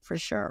everybody, for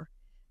sure.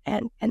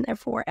 And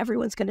therefore,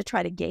 everyone's going to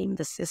try to game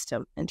the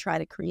system and try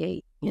to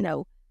create,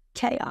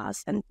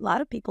 chaos. And a lot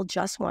of people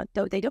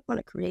they don't want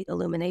to create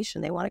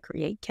illumination. They want to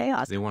create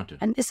chaos. They want to.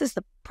 And this is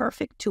the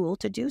perfect tool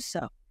to do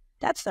so.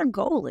 That's their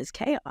goal, is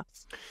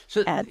chaos.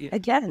 So and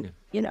again,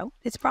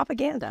 it's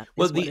propaganda.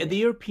 Well, the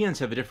Europeans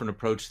have a different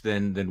approach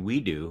than we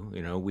do.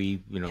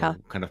 We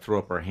kind of throw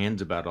up our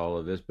hands about all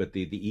of this, but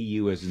the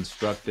EU has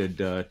instructed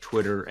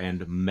Twitter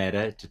and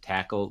Meta to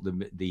tackle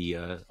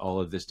the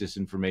all of this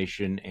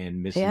disinformation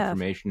and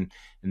misinformation,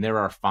 and there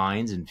are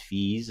fines and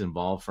fees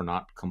involved for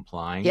not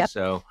complying. Yep.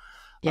 So,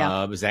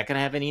 is that going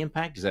to have any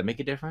impact? Does that make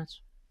a difference?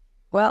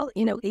 Well,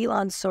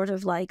 Elon's sort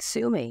of like,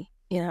 sue me,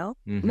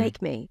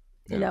 make me.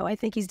 I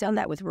think he's done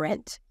that with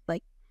rent.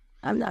 Like,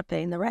 I'm not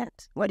paying the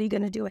rent. What are you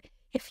going to do?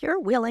 If you're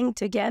willing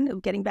to,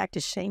 getting back to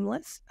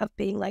shameless, of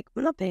being like,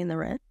 I'm not paying the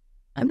rent.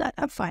 I'm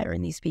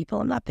firing these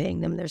people. I'm not paying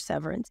them their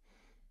severance.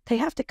 They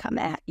have to come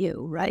at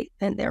you, right?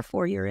 And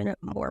therefore, you're in a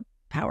more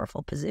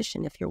powerful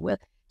position if you're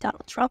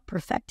Donald Trump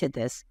perfected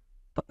this,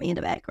 put me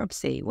into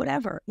bankruptcy,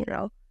 whatever,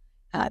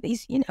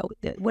 He's,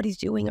 what he's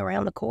doing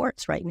around the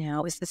courts right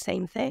now is the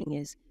same thing,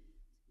 is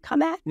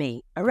come at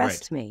me,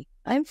 arrest me.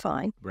 I'm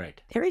fine. Right.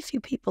 Very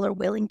few people are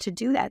willing to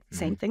do that.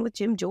 Same thing with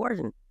Jim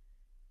Jordan.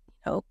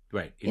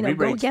 Right.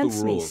 Go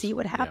against me, see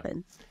what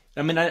happens.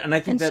 I mean, I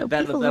think so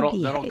that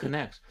all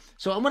connects.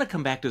 So I want to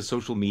come back to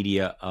social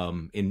media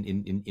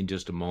in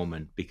just a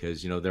moment,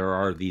 because there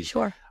are these.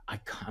 Sure.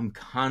 I'm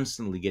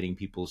constantly getting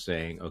people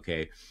saying,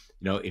 okay,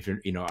 if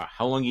you're,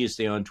 how long you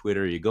stay on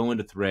Twitter? You go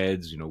into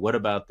Threads. What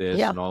about this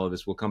and all of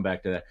this? We'll come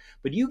back to that.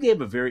 But you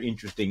gave a very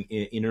interesting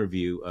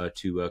interview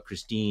to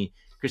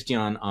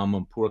Christiane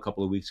Amanpour a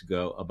couple of weeks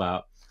ago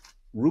about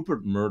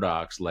Rupert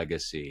Murdoch's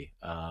legacy,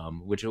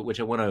 which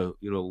I want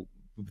to,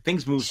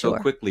 things move so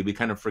quickly, we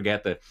kind of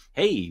forget that,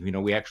 hey,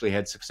 we actually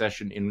had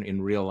succession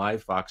in real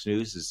life. Fox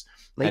News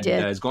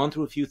has gone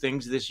through a few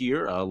things this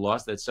year,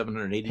 lost that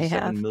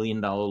 $787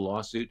 million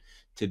lawsuit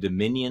to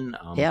Dominion,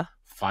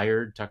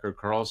 fired Tucker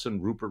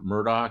Carlson. Rupert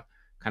Murdoch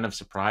kind of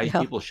surprised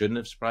people, shouldn't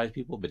have surprised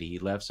people, but he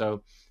left.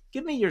 So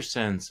give me your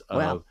sense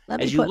of,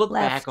 as you look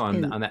back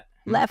on that.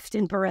 Left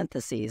in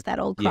parentheses, that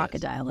old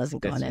crocodile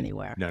hasn't gone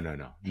anywhere.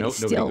 No. He's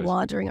still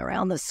wandering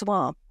around the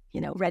swamp,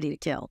 ready to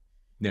kill.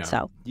 No.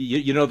 So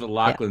that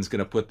Lachlan's going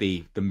to put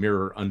the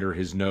mirror under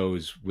his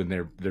nose when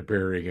they're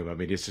burying him. I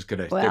mean, it's just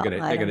going to they're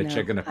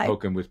going to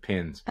poke him with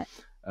pins.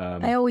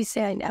 I always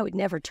say I would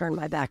never turn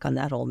my back on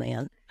that old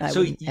man.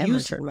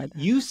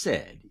 You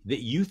said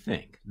that you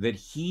think that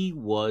he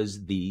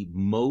was the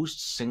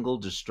most single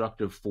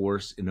destructive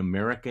force in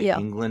America,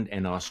 England,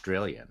 and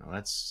Australia. Now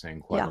that's saying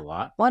quite a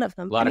lot. One of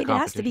them. It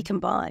has to be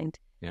combined.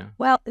 Yeah.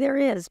 Well, there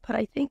is, but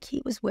I think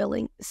he was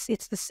willing.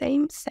 It's the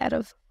same set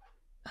of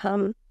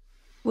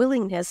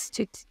willingness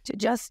to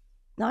just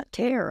not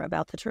care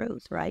about the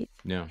truth, right?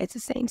 Yeah. It's the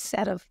same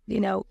set of,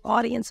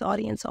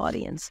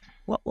 audience.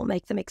 What will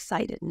make them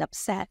excited and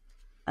upset?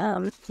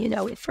 At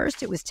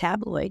first it was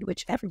tabloid,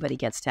 which everybody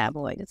gets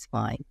tabloid. It's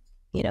fine.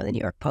 The New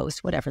York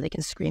Post, whatever, they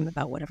can scream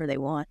about whatever they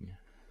want.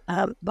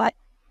 Yeah. But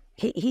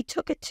he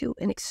took it to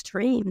an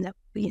extreme that,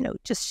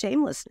 just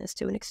shamelessness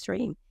to an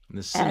extreme. And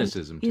the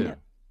cynicism, too.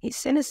 He's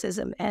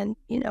cynicism. And,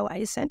 I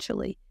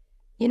essentially,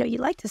 you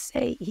like to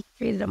say he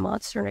created a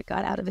monster and it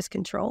got out of his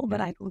control,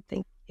 but I don't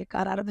think it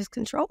got out of his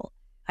control.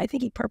 I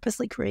think he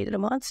purposely created a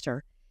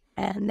monster.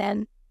 And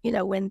then,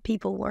 when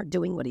people weren't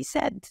doing what he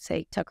said,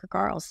 say Tucker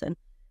Carlson,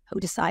 who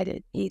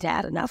decided he'd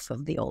had enough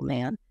of the old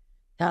man,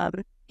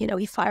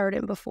 he fired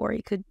him before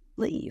he could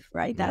leave,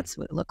 right? That's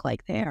what it looked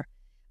like there.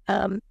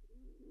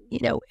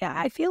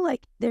 I feel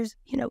like there's,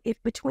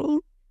 if between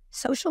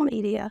social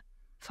media,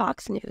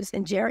 Fox News,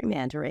 and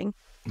gerrymandering,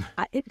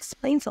 it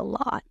explains a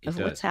lot of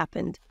what's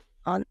happened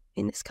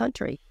in this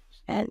country.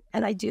 And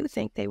I do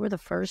think they were the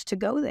first to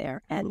go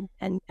there and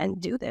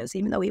do this,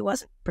 even though he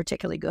wasn't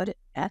particularly good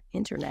at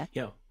internet.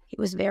 Yeah. He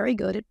was very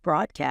good at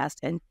broadcast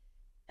and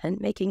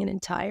making an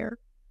entire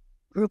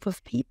group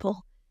of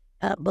people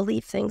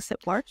believe things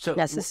that weren't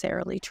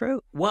necessarily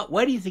true.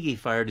 Why do you think he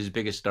fired his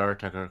biggest star,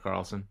 Tucker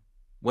Carlson?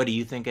 What do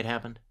you think had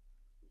happened?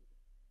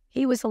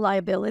 He was a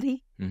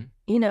liability.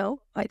 Mm-hmm.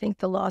 I think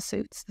the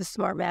lawsuits, the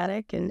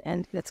Smartmatic,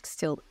 and that's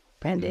still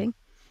pending.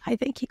 Mm-hmm. I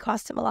think he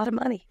cost him a lot of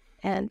money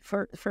and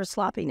for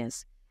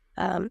sloppiness.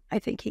 I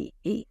think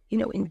he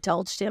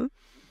indulged him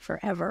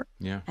forever.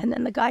 Yeah. And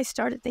then the guy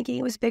started thinking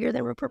he was bigger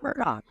than Rupert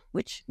Murdoch,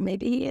 which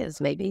maybe he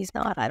is, maybe he's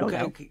not. I don't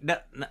know. Okay.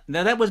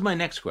 Now that was my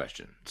next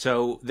question.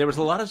 So there was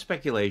a lot of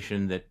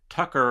speculation that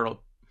Tucker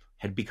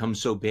had become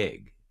so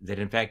big that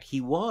in fact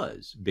he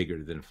was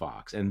bigger than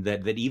Fox, and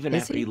that even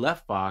after he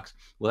left Fox,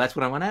 well, that's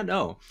what I want to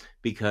know,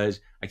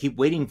 because I keep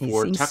waiting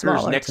for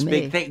Tucker's next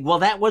big thing. Well,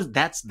 that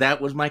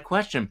was my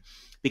question.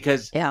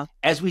 Because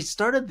as we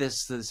started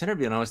this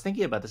interview, and I was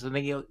thinking about this, I'm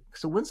thinking,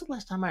 so when's the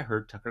last time I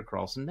heard Tucker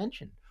Carlson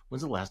mentioned?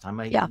 When's the last time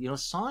I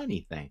saw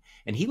anything?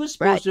 And he was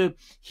supposed to.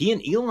 He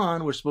and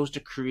Elon were supposed to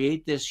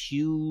create this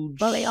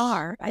huge. Well, they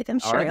are. I'm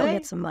sure he'll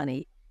get some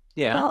money.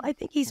 Yeah. Well, I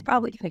think he's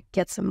probably going to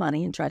get some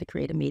money and try to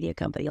create a media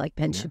company like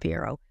Ben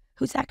Shapiro,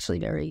 who's actually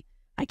very.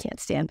 I can't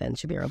stand Ben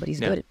Shapiro, but he's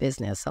good at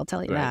business. I'll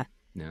tell you that.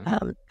 Yeah.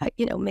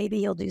 Maybe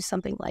he'll do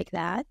something like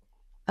that.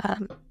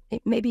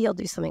 Maybe he'll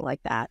do something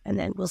like that, and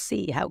then we'll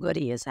see how good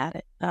he is at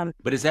it.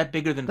 But is that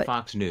bigger than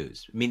Fox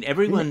News? I mean,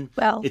 everyone.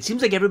 Well, it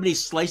seems like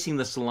everybody's slicing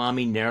the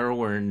salami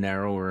narrower and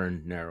narrower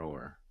and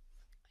narrower.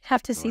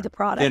 Have to see the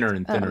product. Thinner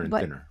and thinner and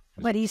thinner.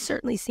 But he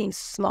certainly seems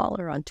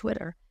smaller on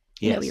Twitter.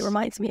 He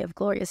reminds me of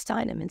Gloria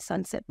Steinem in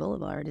Sunset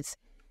Boulevard.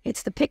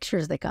 It's the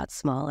pictures that got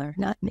smaller,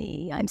 not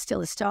me. I'm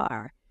still a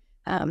star.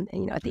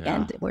 And at the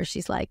end where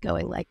she's like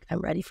going like,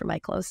 I'm ready for my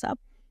close up.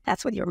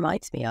 That's what he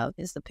reminds me of,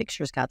 is the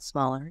pictures got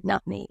smaller,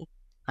 not me.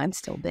 I'm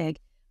still big.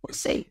 We'll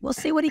see. We'll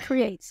see what he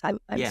creates. I'm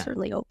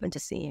certainly open to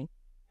seeing.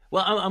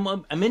 Well,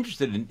 I'm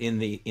interested in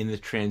the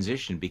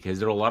transition, because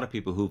there are a lot of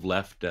people who've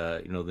left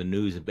the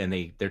news,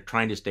 and they're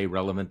trying to stay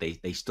relevant.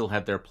 They still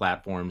have their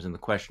platforms, and the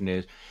question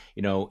is,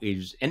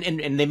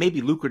 and they may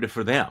be lucrative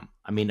for them.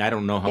 I mean, I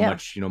don't know how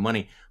much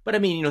money, but I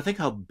mean, think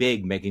how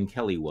big Megyn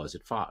Kelly was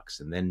at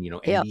Fox, and then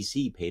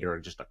NBC paid her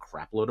just a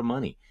crap load of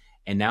money,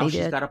 and now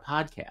she's got a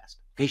podcast.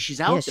 Okay,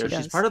 she's out there.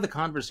 She's part of the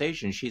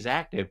conversation. She's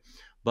active,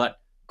 but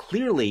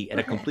clearly at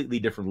a completely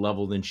different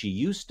level than she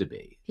used to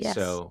be. Yes.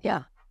 So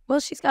well,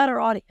 she's got her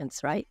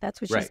audience, right?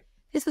 That's what she's.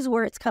 This is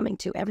where it's coming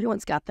to.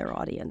 Everyone's got their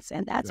audience,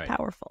 and that's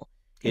powerful.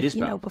 It is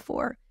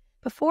powerful.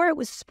 Before it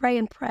was spray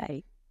and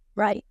pray,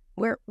 right?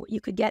 Where you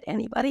could get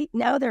anybody.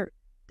 Now they're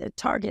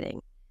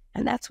targeting,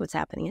 and that's what's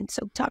happening. And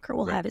so Tucker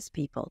will have his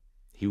people.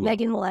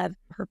 Megyn will have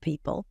her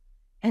people,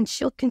 and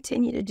she'll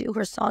continue to do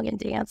her song and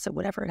dance or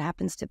whatever it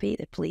happens to be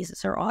that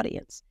pleases her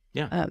audience.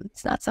 Yeah,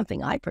 it's not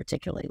something I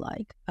particularly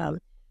like,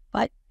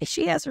 but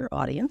she has her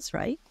audience,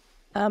 right?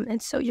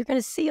 And so you're going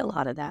to see a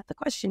lot of that. The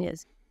question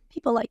is,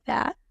 people like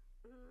that,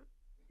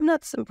 I'm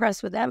not as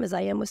impressed with them as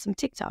I am with some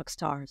TikTok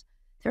stars.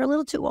 They're a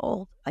little too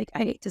old. I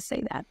hate to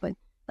say that, but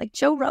like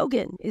Joe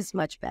Rogan is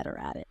much better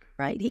at it,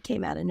 right? He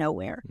came out of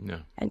nowhere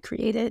and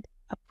created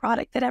a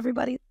product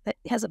that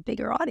has a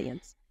bigger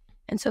audience.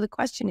 And so the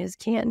question is,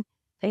 can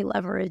they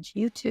leverage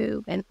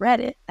YouTube and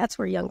Reddit? That's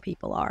where young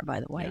people are, by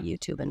the way,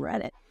 YouTube and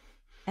Reddit.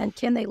 And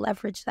can they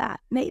leverage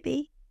that?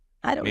 Maybe.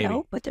 I don't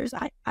know, but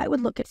I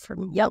would look at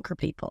from younger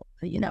people,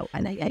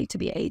 and I hate to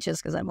be ageist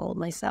because I'm old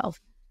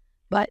myself,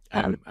 but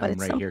I'm at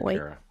right some here, point,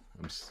 Kara.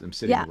 I'm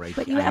sitting right here.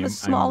 But you have a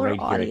smaller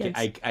audience.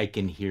 I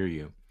can hear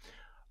you.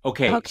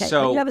 Okay,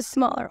 so but you have a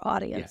smaller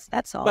audience.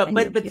 That's all. But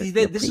you're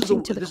this is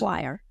to the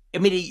choir. I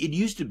mean, it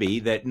used to be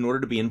that in order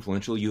to be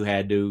influential, you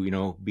had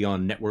to, be on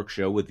a network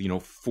show with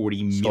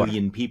 40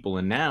 million people,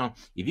 and now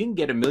if you can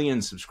get 1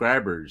 million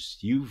subscribers,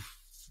 you've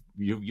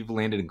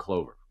landed in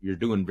clover. You're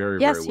doing very,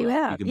 very well. You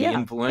have. You can be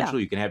influential.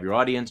 You can have your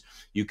audience.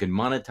 You can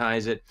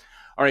monetize it.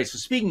 All right. So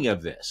speaking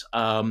of this,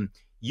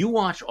 you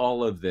watch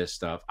all of this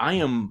stuff. I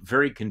am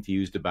very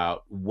confused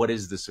about what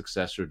is the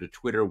successor to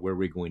Twitter, where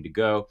we're going to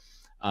go.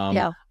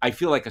 I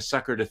feel like a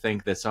sucker to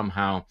think that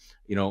somehow,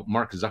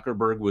 Mark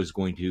Zuckerberg was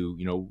going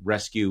to,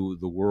 rescue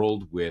the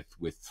world with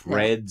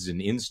Threads and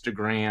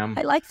Instagram.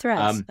 I like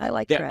Threads.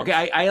 Threads.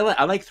 Okay,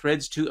 I like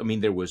Threads too. I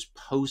mean, there was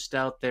Post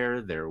out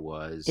there. There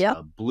was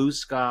Blue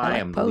Sky.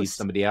 I'm going to leave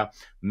somebody out.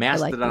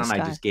 Mastodon, I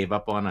just gave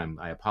up on.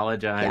 I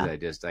apologize.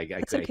 Yeah.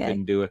 I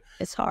couldn't do it.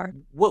 It's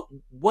hard.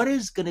 What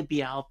is going to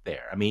be out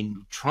there? I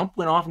mean, Trump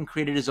went off and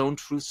created his own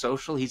Truth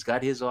Social. He's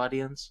got his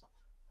audience.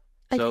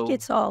 I think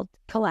it's all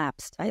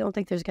collapsed. I don't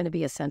think there's going to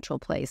be a central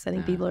place. I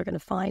think people are going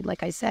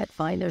to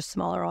find their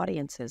smaller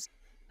audiences.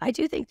 I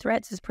do think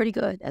Threads is pretty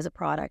good as a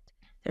product.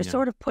 They're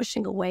sort of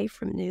pushing away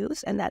from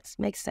news, and that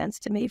makes sense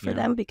to me for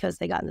them because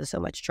they got into so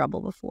much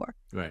trouble before.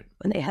 Right.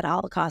 When they had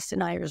Holocaust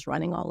deniers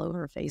running all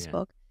over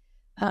Facebook.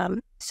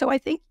 So I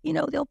think,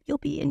 you'll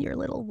be in your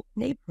little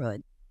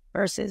neighborhood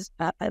versus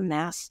a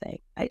mass thing.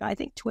 I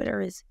think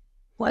Twitter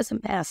was a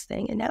mass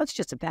thing, and now it's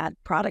just a bad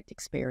product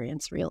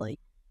experience, really.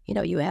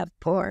 You have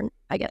porn.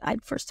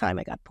 First time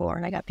I got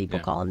porn, I got people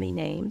calling me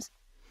names.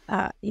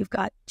 You've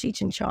got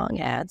Cheech and Chong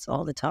ads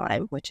all the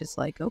time, which is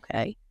like,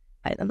 okay,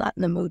 I'm not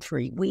in the mood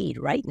for weed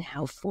right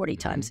now 40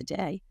 times a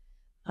day.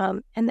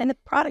 And then the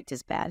product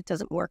is bad. It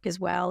doesn't work as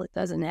well. It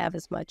doesn't have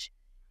as much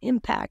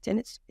impact, and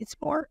it's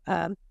more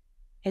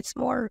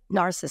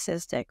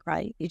narcissistic,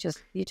 right? You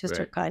just Right.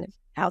 are kind of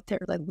out there,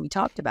 like we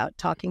talked about,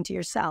 talking to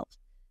yourself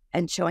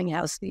and showing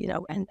how,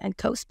 and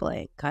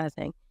cosplaying kind of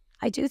thing.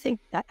 I do think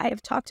that I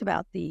have talked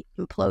about the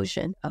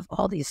implosion of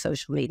all these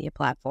social media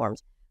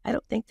platforms. I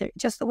don't think they're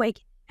just the way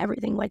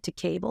everything went to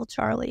cable,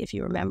 Charlie, if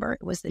you remember.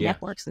 It was the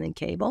networks and then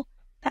cable.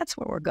 That's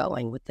where we're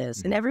going with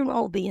this. And everyone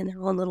will be in their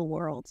own little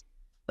worlds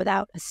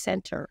without a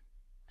center.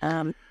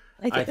 I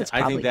think that's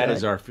probably I think that good.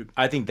 is our.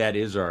 I think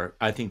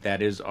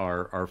that is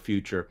our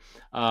future.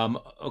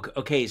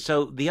 Okay,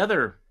 so the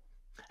other,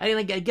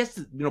 I guess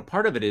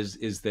part of it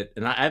is that,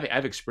 and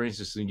I've experienced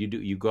this. And you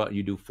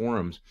do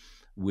forums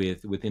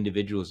with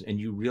individuals, and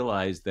you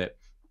realize that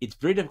it's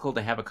very difficult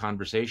to have a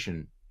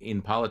conversation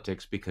in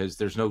politics because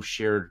there's no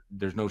shared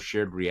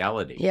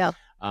reality. Yeah,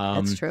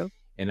 that's true.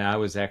 And I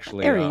was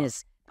actually There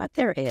is. But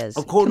there is.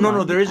 Of course, Come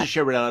on. there is a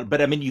shared reality,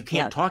 but I mean, you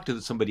can't talk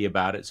to somebody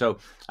about it. So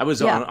I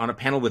was on a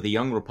panel with a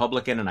young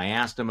Republican, and I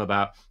asked him we're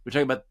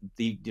talking about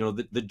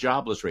the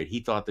jobless rate. He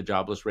thought the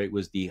jobless rate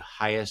was the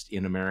highest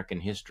in American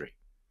history.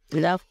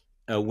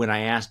 When I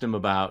asked him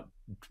about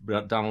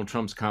Donald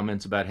Trump's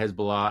comments about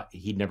Hezbollah,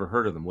 he'd never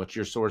heard of them. What's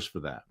your source for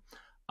that?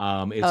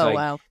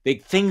 Wow.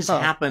 Things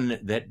happen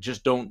that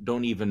just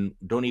don't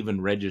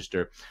even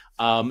register.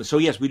 So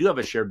yes, we do have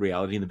a shared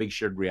reality, and the big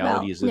shared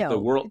reality is that the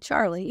world.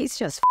 Charlie, he's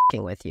just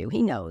f***ing with you.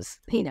 He knows.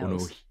 Oh, no,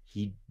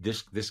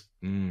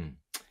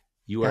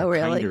 you are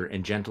really? kinder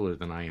and gentler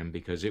than I am,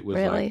 because it was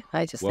really.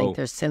 I just think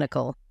they're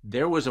cynical.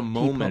 There was a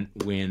moment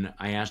when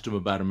I asked him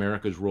about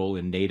America's role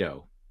in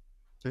NATO,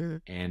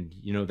 and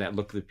that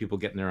look that people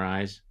get in their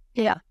eyes.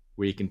 Yeah,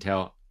 where you can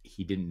tell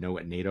he didn't know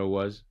what NATO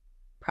was.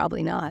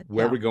 Probably not.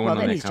 Where are we going on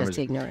that he's just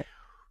ignorant.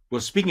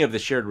 Well, speaking of the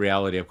shared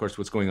reality, of course,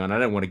 what's going on, I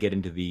don't want to get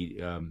into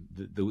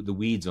the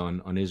weeds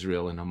on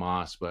Israel and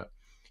Hamas, but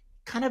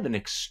kind of an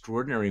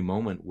extraordinary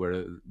moment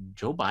where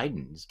Joe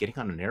Biden is getting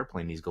on an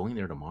airplane. He's going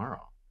there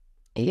tomorrow.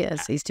 He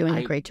is. He's doing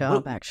a great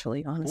job,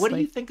 actually, honestly. What do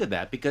you think of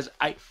that? Because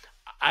I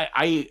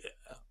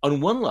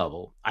on one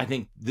level, I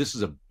think this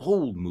is a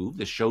bold move.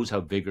 This shows how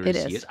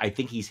vigorous he is. I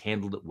think he's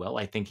handled it well.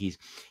 I think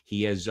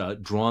he has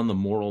drawn the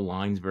moral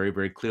lines very,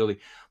 very clearly.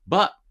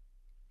 But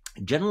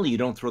generally, you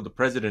don't throw the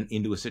president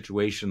into a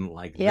situation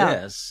like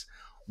this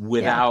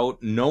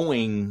without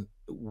knowing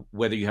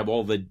whether you have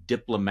all the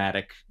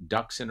diplomatic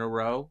ducks in a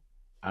row.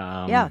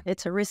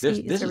 It's a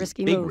risky. It's a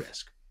risky move.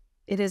 Risk.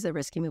 It is a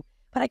risky move,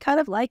 but I kind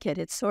of like it.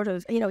 It's sort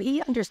of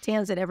he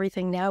understands that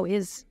everything now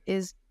is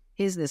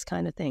this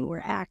kind of thing,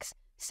 where acts,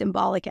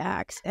 symbolic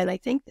acts, and I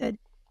think that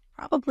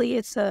probably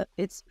it's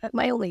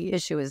my only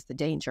issue is the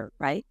danger,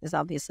 right? Is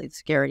obviously the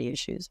security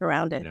issues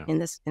around it in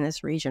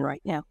this region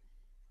right now.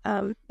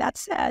 That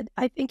said,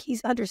 I think he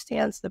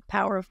understands the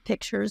power of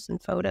pictures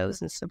and photos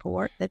and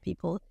support that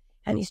people,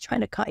 and he's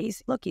trying to,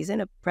 he's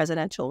in a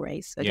presidential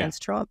race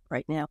against Trump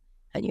right now.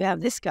 And you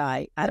have this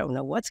guy, I don't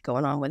know what's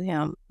going on with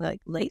him. Like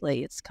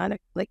lately, it's kind of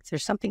like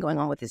there's something going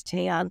on with his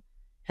tan,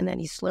 and then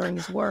he's slurring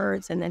his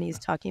words, and then he's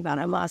talking about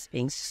Hamas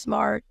being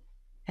smart.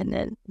 And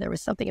then there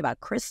was something about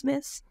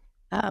Christmas.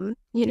 It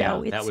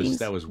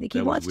seems like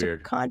he wants to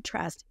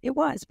contrast. It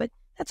was, but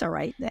that's all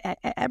right.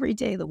 Every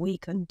day of the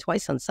week and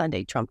twice on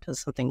Sunday, Trump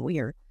does something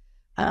weird.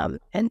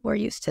 And we're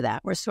used to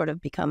that. We're sort of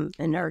become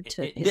inert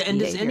to his And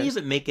behaviors. does any of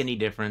it make any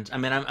difference? I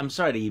mean, I'm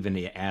sorry to even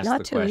ask Not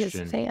the to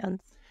question. his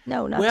fans.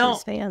 No, not to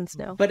his fans,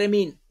 no. But I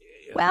mean,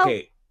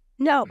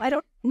 no, I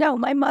don't. No,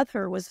 my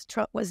mother was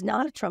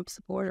not a Trump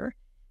supporter,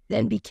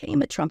 then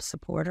became a Trump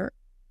supporter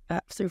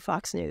through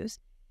Fox News.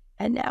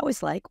 And now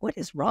is like, what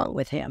is wrong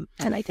with him?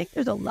 And I think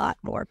there's a lot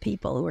more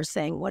people who are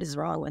saying, what is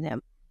wrong with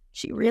him?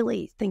 She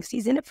really thinks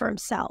he's in it for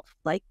himself.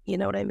 Like, you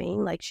know what I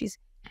mean? Like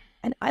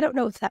and I don't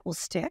know if that will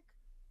stick,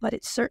 but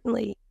it's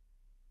certainly,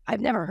 I've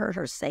never heard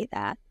her say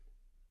that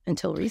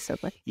until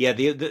recently. Yeah,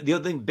 the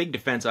other big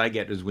defense I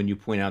get is when you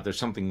point out there's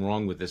something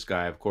wrong with this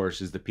guy, of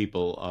course, is the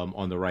people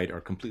on the right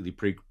are completely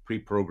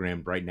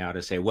pre-programmed right now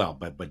to say, well,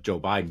 but Joe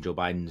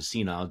Biden is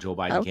senile, Joe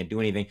Biden can't do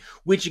anything,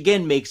 which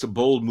again makes a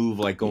bold move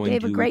like going to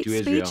Israel. He gave a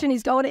great speech and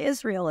he's going to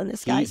Israel, and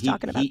this guy's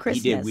talking about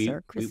Christmas.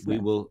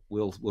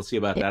 We'll see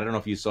about that. I don't know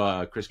if you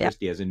saw Chris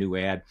Christie has a new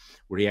ad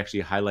where he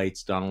actually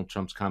highlights Donald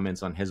Trump's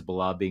comments on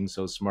Hezbollah being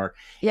so smart.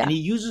 Yeah. And he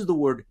uses the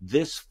word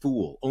 "this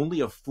fool." Only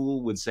a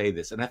fool would say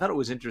this. And I thought it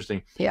was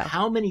interesting. Yeah.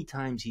 How many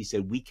times he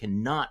said, we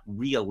cannot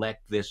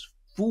reelect this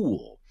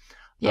fool.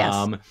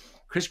 Yes.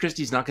 Chris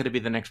Christie's not going to be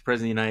the next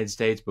president of the United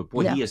States, but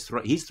boy,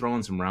 he's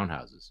throwing some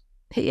roundhouses.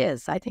 He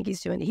is. I think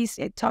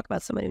talk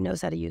about someone who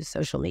knows how to use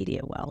social media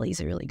well. He's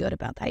really good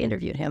about that. I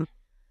interviewed him.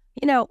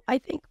 I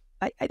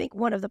think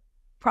one of the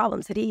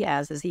problems that he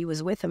has is he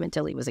was with him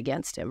until he was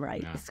against him,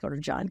 right? Yeah. It's sort of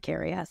John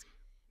Kerry-esque.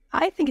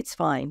 I think it's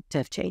fine to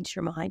have changed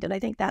your mind, and I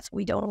think that's what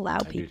we don't allow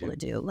people to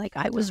do. Like,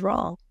 I was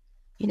wrong.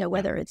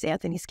 Whether it's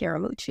Anthony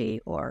Scaramucci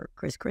or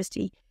Chris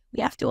Christie,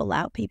 we have to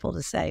allow people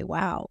to say,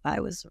 wow, I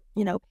was,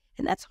 and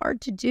that's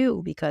hard to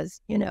do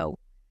because,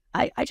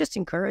 I just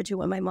encourage you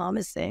when my mom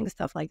is saying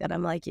stuff like that.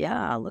 I'm like,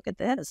 yeah, look at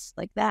this,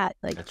 like that.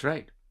 Like, that's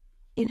right.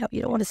 You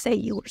don't want to say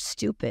you were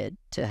stupid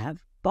to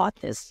have bought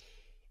this.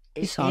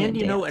 And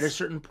at a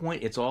certain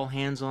point, it's all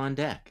hands on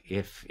deck.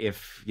 If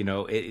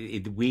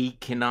we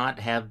cannot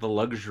have the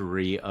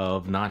luxury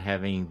of not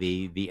having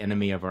the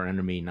enemy of our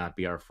enemy not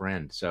be our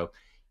friend. So,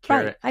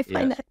 right, I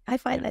find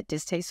that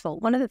distasteful.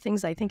 One of the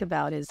things I think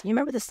about is, you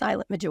remember the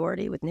silent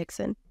majority with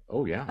Nixon?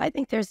 Oh yeah. I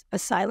think there's a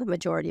silent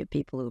majority of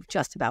people who've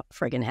just about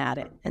friggin' had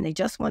it, and they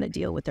just want to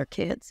deal with their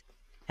kids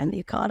and the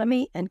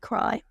economy and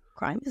crime.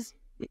 Crime is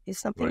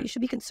something you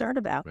should be concerned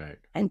about, right.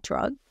 And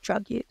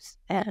drug use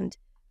and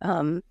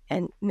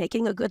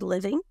making a good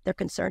living. They're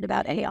concerned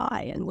about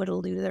AI and what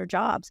it'll do to their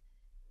jobs,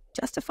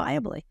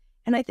 justifiably.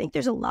 And I think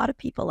there's a lot of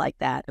people like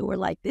that who are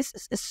like, this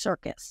is a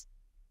circus.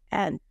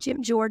 And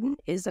Jim Jordan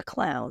is a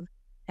clown,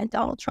 and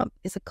Donald Trump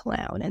is a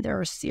clown, and there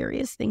are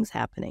serious things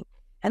happening.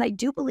 And I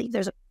do believe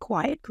there's a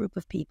quiet group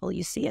of people,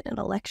 you see it in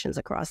elections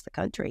across the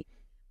country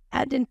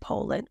and in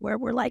Poland, where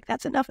we're like,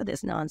 that's enough of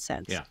this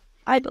nonsense. Yeah.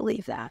 I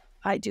believe that.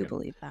 I do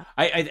believe that.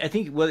 I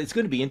think, well, it's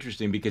going to be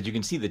interesting because you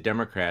can see the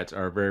Democrats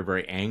are very,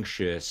 very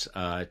anxious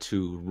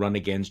to run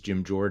against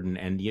Jim Jordan.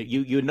 And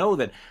you know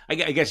that, I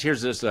guess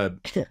here's this,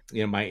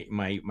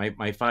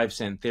 my 5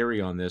 cent theory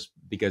on this,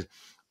 because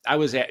I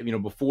was at,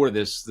 before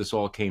this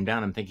all came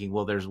down, I'm thinking,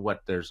 well,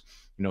 there's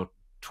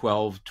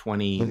 12,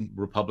 20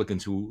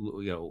 Republicans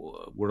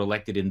who were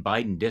elected in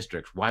Biden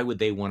districts. Why would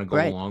they want to go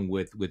along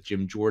with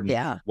Jim Jordan?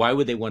 Yeah. Why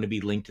would they want to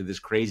be linked to this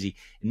crazy?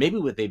 And maybe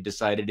what they've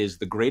decided is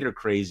the greater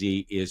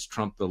crazy is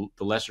Trump, the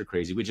lesser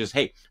crazy, which is,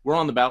 hey, we're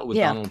on the ballot with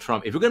Donald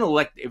Trump. If we're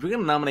going to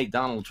nominate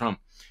Donald Trump,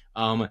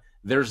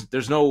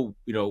 there's no,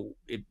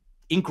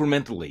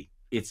 incrementally,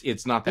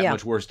 it's not that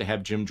much worse to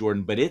have Jim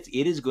Jordan, but it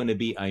is going to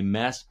be a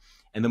mess.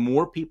 And the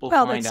more people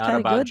find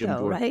out about Jim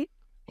Jordan, right?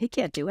 He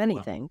can't do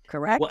anything,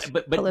 correct?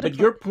 Well, but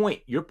your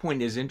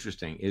point is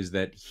interesting, is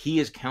that he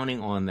is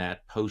counting on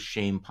that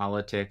post-shame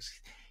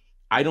politics.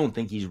 I don't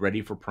think he's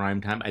ready for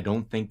prime time. I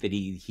don't think that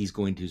he's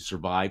going to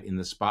survive in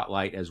the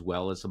spotlight as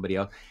well as somebody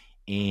else.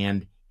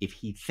 And if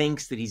he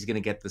thinks that he's going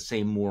to get the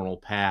same moral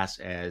pass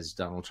as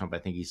Donald Trump, I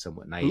think he's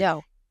somewhat naive.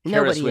 No,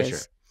 Kara nobody Swisher,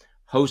 is.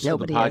 Host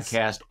Nobody of the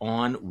podcast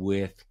On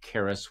with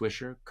Kara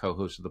Swisher,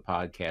 co-host of the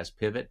podcast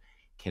Pivot.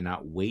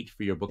 Cannot wait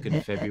for your book in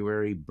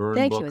February. Burn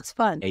Thank Book, you. It's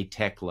fun. A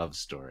Tech Love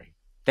Story.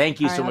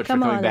 Thank you so much for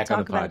coming coming back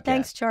on the podcast.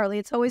 Thanks, Charlie.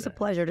 It's always a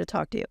pleasure to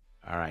talk to you.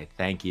 All right.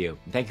 Thank you.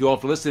 Thank you all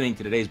for listening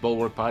to today's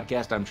Bulwark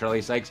podcast. I'm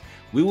Charlie Sykes.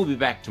 We will be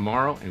back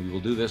tomorrow, and we will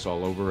do this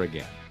all over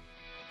again.